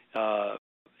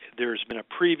 There's been a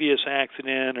previous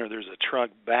accident, or there's a truck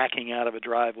backing out of a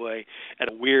driveway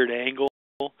at a weird angle,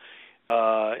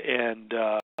 and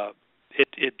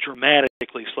it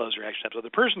dramatically slows reaction time. So the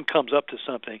person comes up to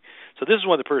something. So this is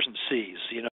what the person sees.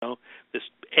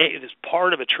 This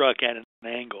part of a truck at an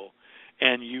angle,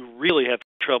 and you really have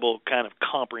trouble kind of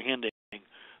comprehending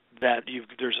that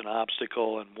there's an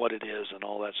obstacle and what it is and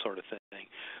all that sort of thing.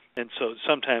 And so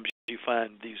sometimes you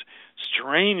find these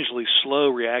strangely slow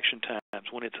reaction times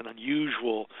when it's an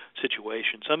unusual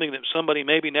situation, something that somebody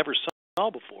maybe never saw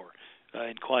before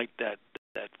in quite that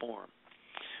form.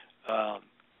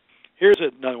 Here's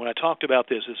another one. I talked about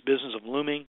this business of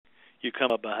looming. You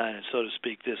come up behind it, so to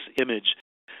speak, this image.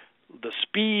 The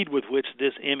speed with which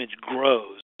this image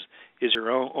grows is your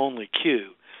only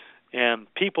cue. And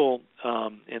people,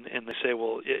 and they say,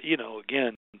 well,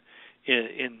 again,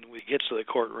 we get to the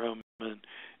courtroom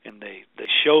and they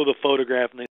show the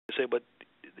photograph and they say, but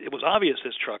it was obvious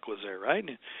this truck was there, right?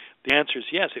 And the answer is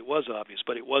yes, it was obvious,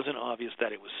 but it wasn't obvious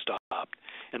that it was stopped.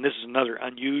 And this is another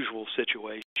unusual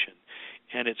situation.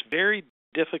 And it's very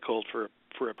difficult for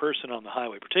a person on the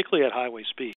highway, particularly at highway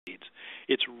speeds.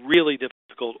 It's really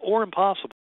difficult or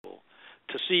impossible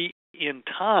to see in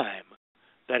time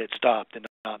that it stopped and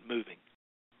not moving.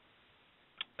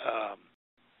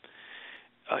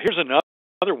 Here's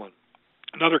another one,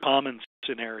 another common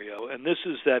scenario, and this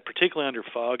is that particularly under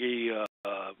foggy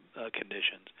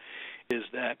conditions, is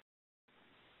that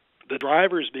the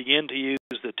drivers begin to use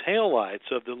the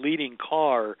taillights of the leading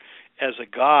car as a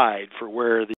guide for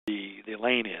where the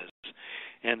lane is.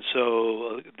 And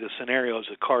so the scenario is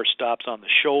a car stops on the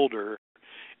shoulder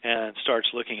and starts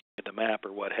looking at the map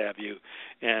or what have you,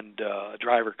 and a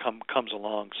driver comes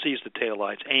along, sees the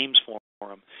taillights, aims for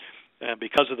him, and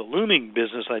because of the looming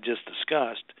business I just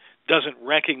discussed, doesn't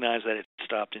recognize that it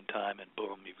stopped in time, and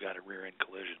boom, you've got a rear-end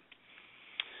collision.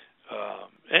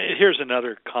 Here's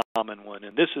another common one,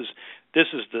 and this is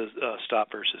the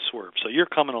stop versus swerve. So you're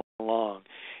coming along,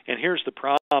 And here's the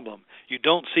problem. You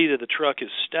don't see that the truck is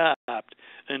stopped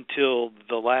until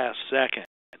the last second.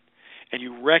 And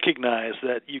you recognize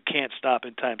that you can't stop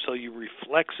in time, so you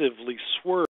reflexively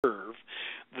swerve.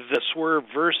 The swerve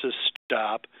versus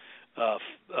stop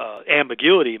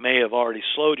ambiguity may have already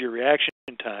slowed your reaction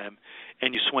time,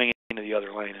 and you swing into the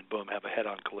other lane and boom, have a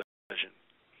head-on collision.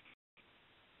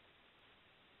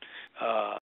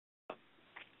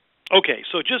 Okay,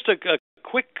 so just a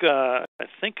quick, I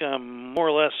think I'm more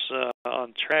or less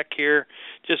on track here.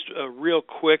 Just real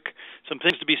quick, some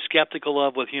things to be skeptical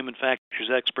of with human factors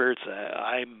experts.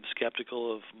 I'm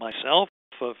skeptical of myself.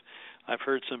 I've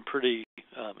heard some pretty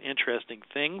interesting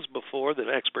things before that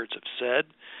experts have said.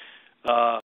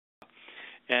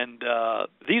 And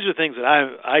these are things that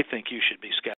I think you should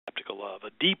be skeptical of.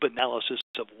 A deep analysis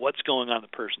of what's going on in the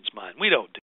person's mind. We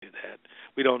don't do that.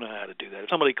 We don't know how to do that. If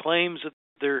somebody claims that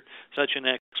they're such an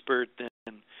expert, then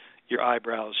your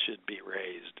eyebrows should be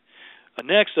raised.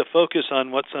 Next, a focus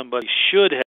on what somebody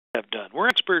should have done. We're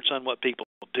experts on what people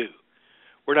do.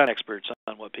 We're not experts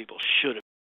on what people should have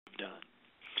done.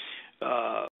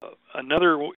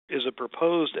 Another is a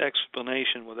proposed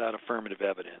explanation without affirmative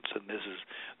evidence, and this is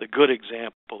the good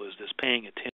example is this paying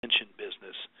attention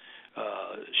business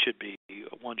should be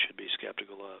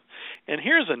skeptical of. And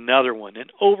here's another one, an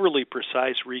overly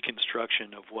precise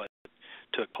reconstruction of what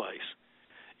took place.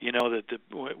 You know, that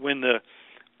when the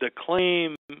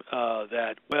claim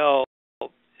that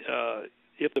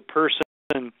if the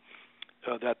person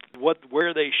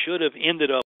where they should have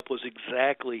ended up was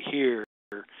exactly here,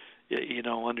 you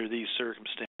know, under these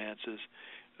circumstances,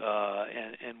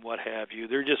 and what have you.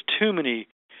 There are just too many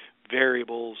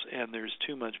variables, and there's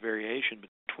too much variation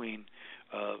between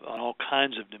on all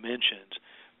kinds of dimensions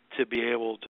to be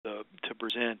able to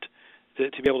present,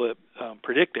 to be able to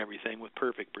predict everything with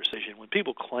perfect precision. When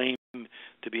people claim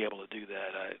to be able to do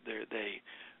that,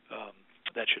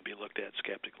 that should be looked at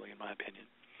skeptically, in my opinion.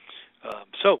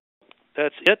 So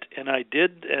that's it, and I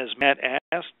did, as Matt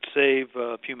asked, save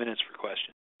a few minutes for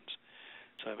questions.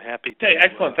 So I'm happy to... Okay,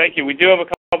 excellent. Thank you. We do have a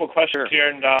couple questions here,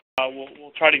 and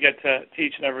we'll try to get to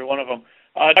each and every one of them.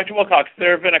 Dr. Wilcox,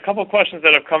 there have been a couple of questions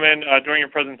that have come in during your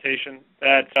presentation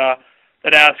that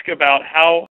ask about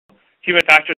how human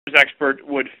factors expert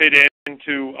would fit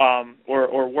into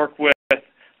or work with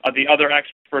the other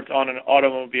experts on an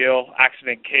automobile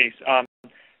accident case.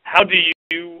 How do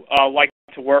you like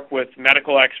to work with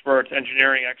medical experts,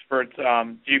 engineering experts?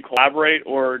 Do you collaborate,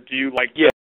 or do you like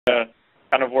to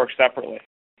kind of work separately?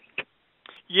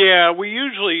 Yeah, we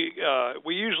usually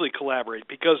collaborate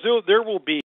because there will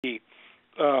be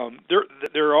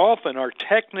there often are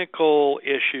technical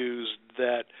issues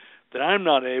that I'm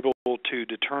not able to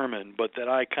determine, but that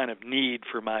I kind of need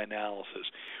for my analysis.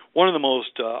 One of the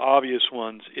most obvious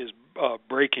ones is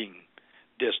braking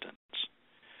distance.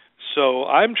 So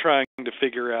I'm trying to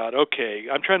figure out,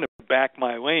 I'm trying to back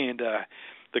my way into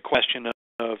the question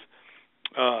of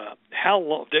how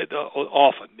long,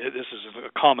 often, this is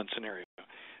a common scenario,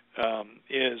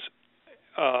 is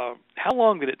how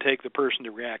long did it take the person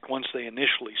to react once they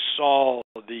initially saw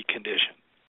the condition?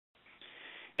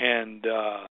 And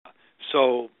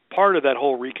so part of that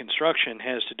whole reconstruction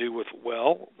has to do with,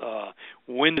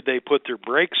 when did they put their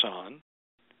brakes on,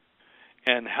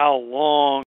 and how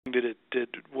long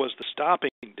was the stopping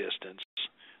distance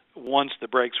once the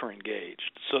brakes were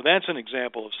engaged? So that's an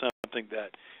example of something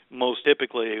that most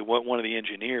typically one of the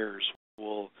engineers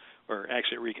will, or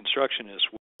actually a reconstructionist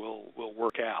will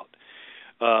work out.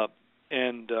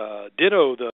 And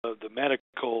ditto the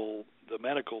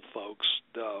medical folks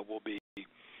will be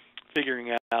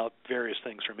figuring out various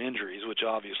things from injuries, which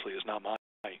obviously is not my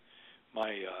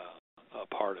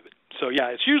part of it. So yeah,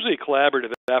 it's usually a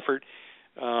collaborative effort.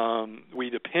 We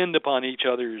depend upon each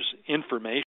other's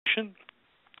information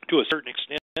to a certain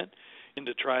extent, and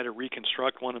to try to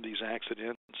reconstruct one of these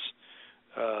accidents.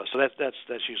 So that's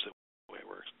usually the way it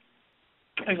works.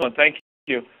 Excellent, thank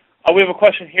you. We have a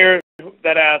question here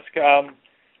that asks,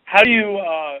 how do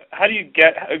you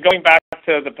get, going back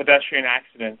to the pedestrian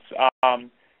accidents,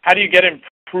 how do you get in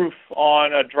proof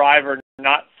on a driver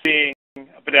not seeing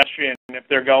a pedestrian if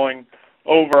they're going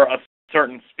over a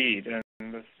certain speed? And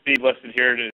the speed listed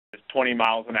here is 20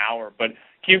 miles an hour. But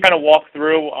can you kind of walk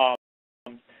through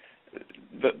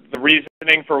the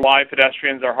reasoning for why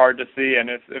pedestrians are hard to see, and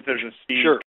if there's a speed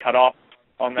cutoff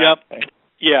on that? Yep.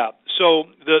 Yeah. So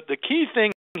the key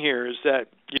thing here is that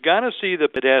you got to see the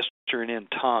pedestrian in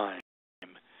time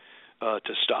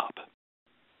to stop.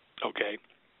 Okay.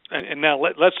 And now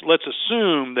let's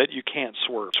assume that you can't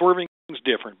swerve. Swerving is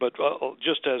different, but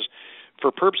just as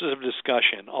for purposes of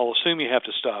discussion, I'll assume you have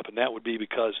to stop, and that would be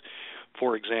because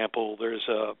For example, there's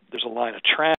a line of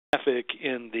traffic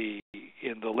in the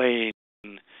lane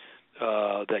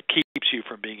that keeps you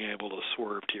from being able to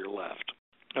swerve to your left.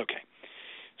 Okay,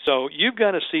 so you've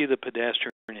got to see the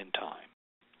pedestrian in time.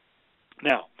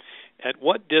 Now, at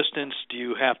what distance do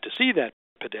you have to see that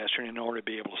pedestrian in order to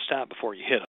be able to stop before you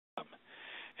hit them?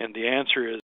 And the answer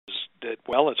is that,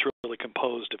 well, it's really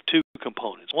composed of two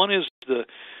components. One is the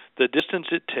distance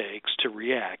it takes to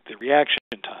react, the reaction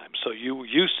time. So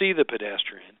you see the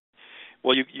pedestrian.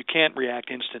 Well, you can't react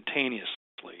instantaneously.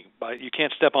 You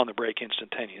can't step on the brake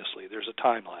instantaneously. There's a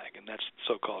time lag, and that's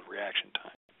so-called reaction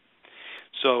time.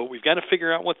 So we've got to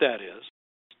figure out what that is.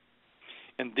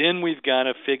 And then we've got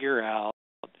to figure out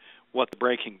what the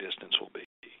braking distance will be.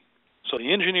 So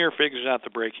the engineer figures out the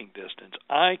braking distance.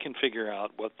 I can figure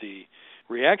out what the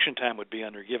reaction time would be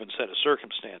under a given set of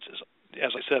circumstances.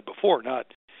 As I said before,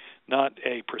 not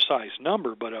a precise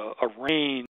number, but a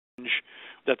range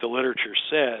that the literature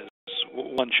says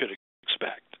one should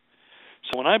expect.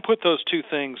 So when I put those two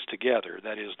things together,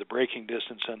 that is the braking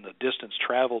distance and the distance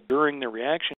traveled during the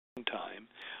reaction time,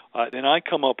 then I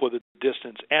come up with a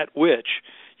distance at which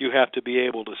you have to be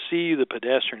able to see the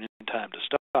pedestrian in time to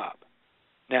stop.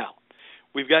 Now,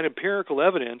 we've got empirical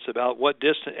evidence about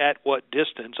at what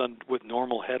distance with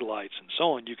normal headlights and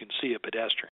so on you can see a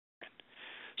pedestrian.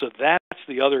 So that's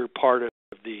the other part of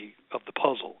the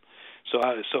puzzle. So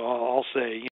I'll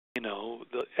say,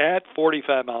 at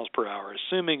 45 miles per hour,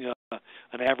 assuming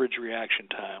an average reaction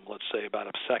time, let's say about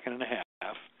a second and a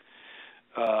half,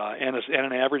 and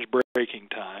an average braking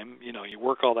time, you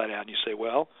work all that out and you say,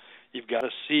 well, you've got to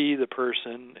see the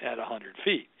person at 100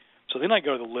 feet. So then I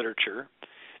go to the literature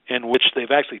in which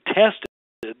they've actually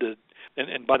tested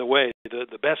and by the way,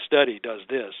 the best study does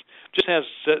this. Just has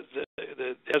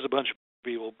a bunch of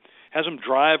people, has them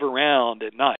drive around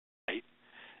at night,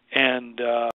 and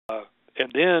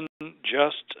then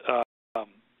just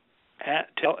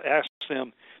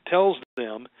tells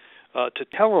them to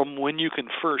tell them when you can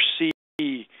first see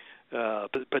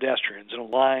pedestrians,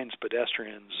 lines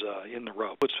pedestrians in the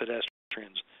road, puts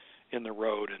pedestrians in the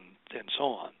road, and so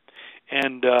on.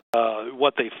 And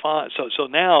what they find, so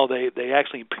now they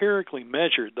actually empirically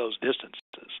measured those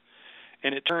distances,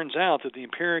 and it turns out that the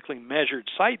empirically measured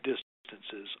sight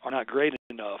distances are not great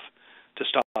enough to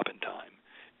stop in time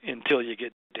until you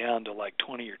get down to like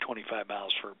 20 or 25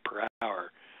 miles per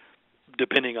hour,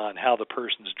 depending on how the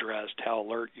person's dressed, how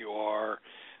alert you are,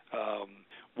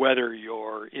 whether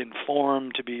you're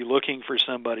informed to be looking for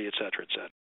somebody, et cetera, et cetera.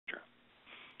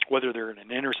 Whether they're in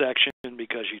an intersection,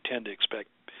 because you tend to expect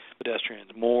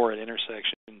pedestrians more at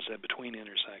intersections and between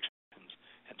intersections,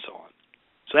 and so on.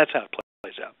 So that's how it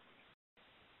plays out.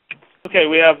 Okay,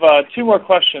 we have two more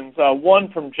questions. One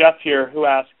from Jeff here, who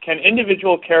asks, can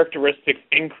individual characteristics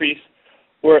increase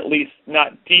or at least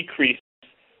not decrease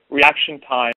reaction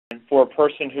time for a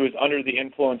person who is under the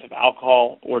influence of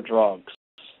alcohol or drugs?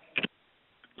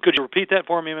 Could you repeat that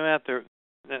for me, Matt?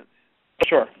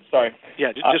 Sure, sorry.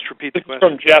 Yeah, just repeat the question.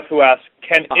 From Jeff, who asks,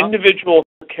 can individual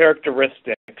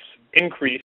characteristics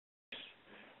increase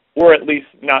or at least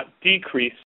not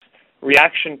decrease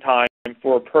reaction time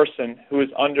for a person who is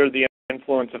under the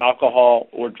influence of alcohol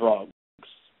or drugs?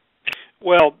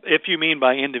 Well, if you mean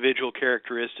by individual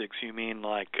characteristics, you mean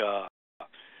like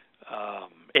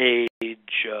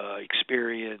age,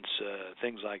 experience,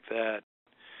 things like that.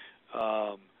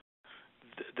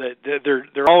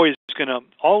 They're always going to,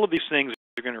 all of these things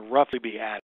are going to roughly be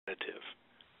additive.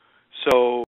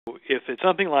 So if it's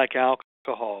something like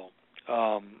alcohol,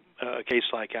 a case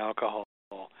like alcohol,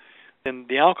 then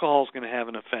the alcohol is going to have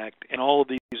an effect, and all of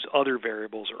these other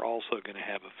variables are also going to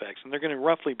have effects, and they're going to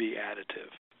roughly be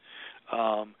additive.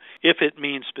 If it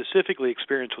means specifically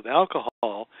experience with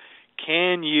alcohol,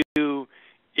 can you,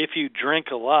 if you drink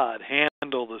a lot,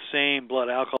 handle the same blood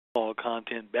alcohol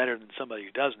content better than somebody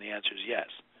who doesn't? The answer is yes,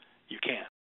 you can.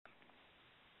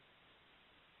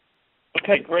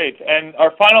 Okay, great. And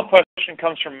our final question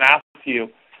comes from Matthew,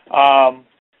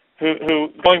 who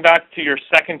going back to your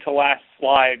second to last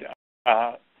slide,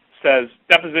 says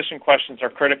deposition questions are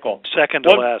critical. Second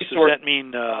to last, does that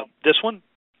mean this one?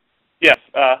 Yes.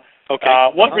 Okay.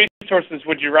 What resources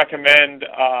would you recommend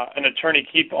an attorney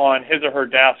keep on his or her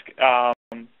desk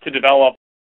to develop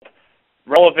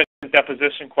relevant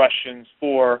deposition questions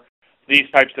for these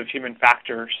types of human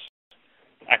factors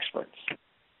experts?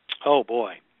 Oh,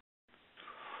 boy.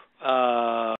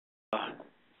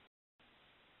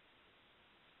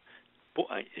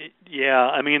 Yeah,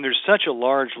 I mean, there's such a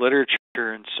large literature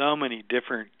and so many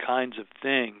different kinds of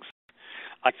things.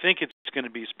 I think it's going to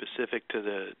be specific to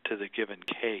the given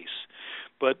case.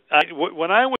 But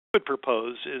what I would would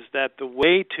propose is that the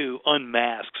way to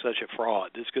unmask such a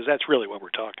fraud, is because that's really what we're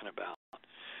talking about,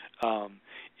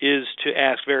 is to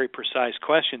ask very precise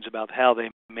questions about how they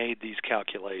made these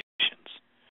calculations.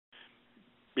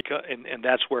 Because, and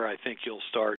that's where I think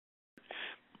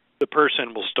the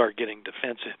person will start getting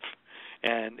defensive,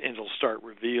 and it'll start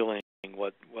revealing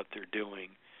what they're doing.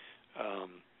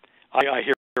 I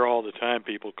hear all the time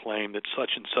people claim that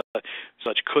such and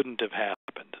such couldn't have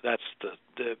happened. That's the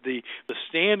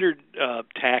standard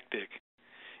tactic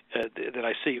that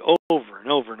I see over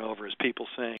and over and over is people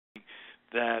saying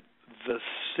that the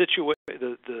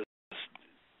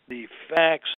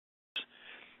facts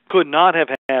could not have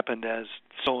happened as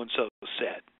so and so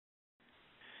said,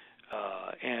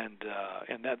 and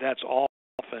that's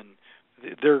often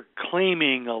they're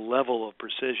claiming a level of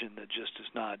precision that just is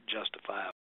not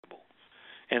justifiable.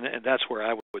 And that's where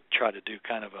I would try to do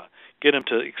kind of get them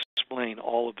to explain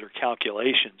all of their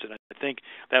calculations, and I think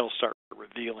that'll start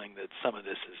revealing that some of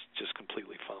this is just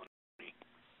completely phony.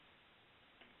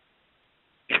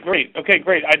 Great. Okay,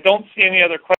 great. I don't see any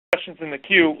other questions in the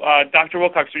queue. Dr.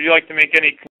 Wilcox, would you like to make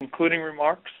any concluding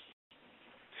remarks?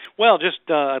 Well, just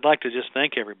I'd like to just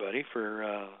thank everybody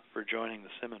for joining the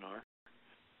seminar.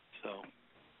 So.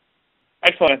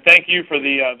 Excellent. And thank you for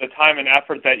the time and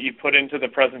effort that you put into the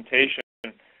presentation.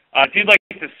 If you'd like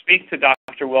to speak to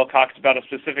Dr. Wilcox about a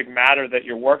specific matter that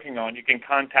you're working on, you can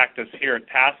contact us here at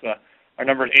TASA. Our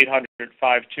number is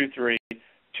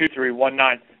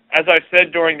 800-523-2319. As I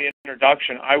said during the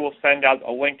introduction, I will send out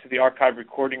a link to the archive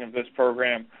recording of this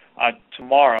program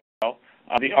tomorrow.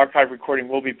 The archive recording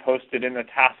will be posted in the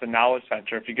TASA Knowledge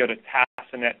Center. If you go to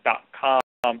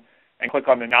tasanet.com and click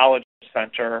on the Knowledge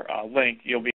Center link,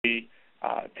 you'll be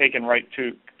taken right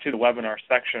to the webinar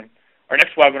section. Our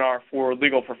next webinar for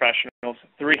legal professionals,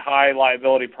 3 high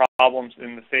liability problems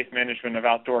in the safe management of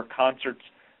outdoor concerts,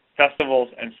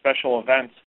 festivals, and special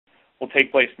events, will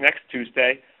take place next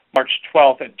Tuesday, March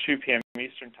 12th at 2 p.m.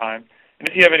 Eastern Time. And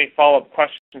if you have any follow-up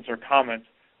questions or comments,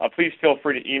 please feel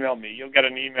free to email me. You'll get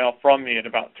an email from me at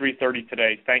about 3:30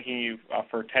 today thanking you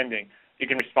for attending. You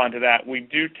can respond to that. We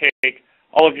do take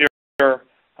all of your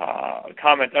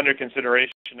comments under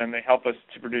consideration, and they help us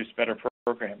to produce better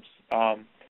programs.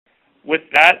 With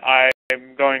that,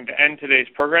 I'm going to end today's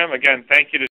program. Again,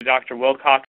 thank you to Dr.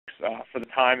 Wilcox for the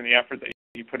time and the effort that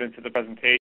you put into the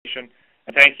presentation.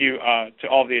 And thank you to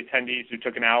all the attendees who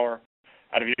took an hour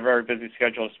out of your very busy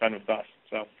schedule to spend with us.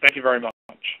 So thank you very much.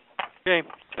 Okay,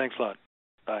 thanks a lot.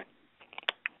 Bye.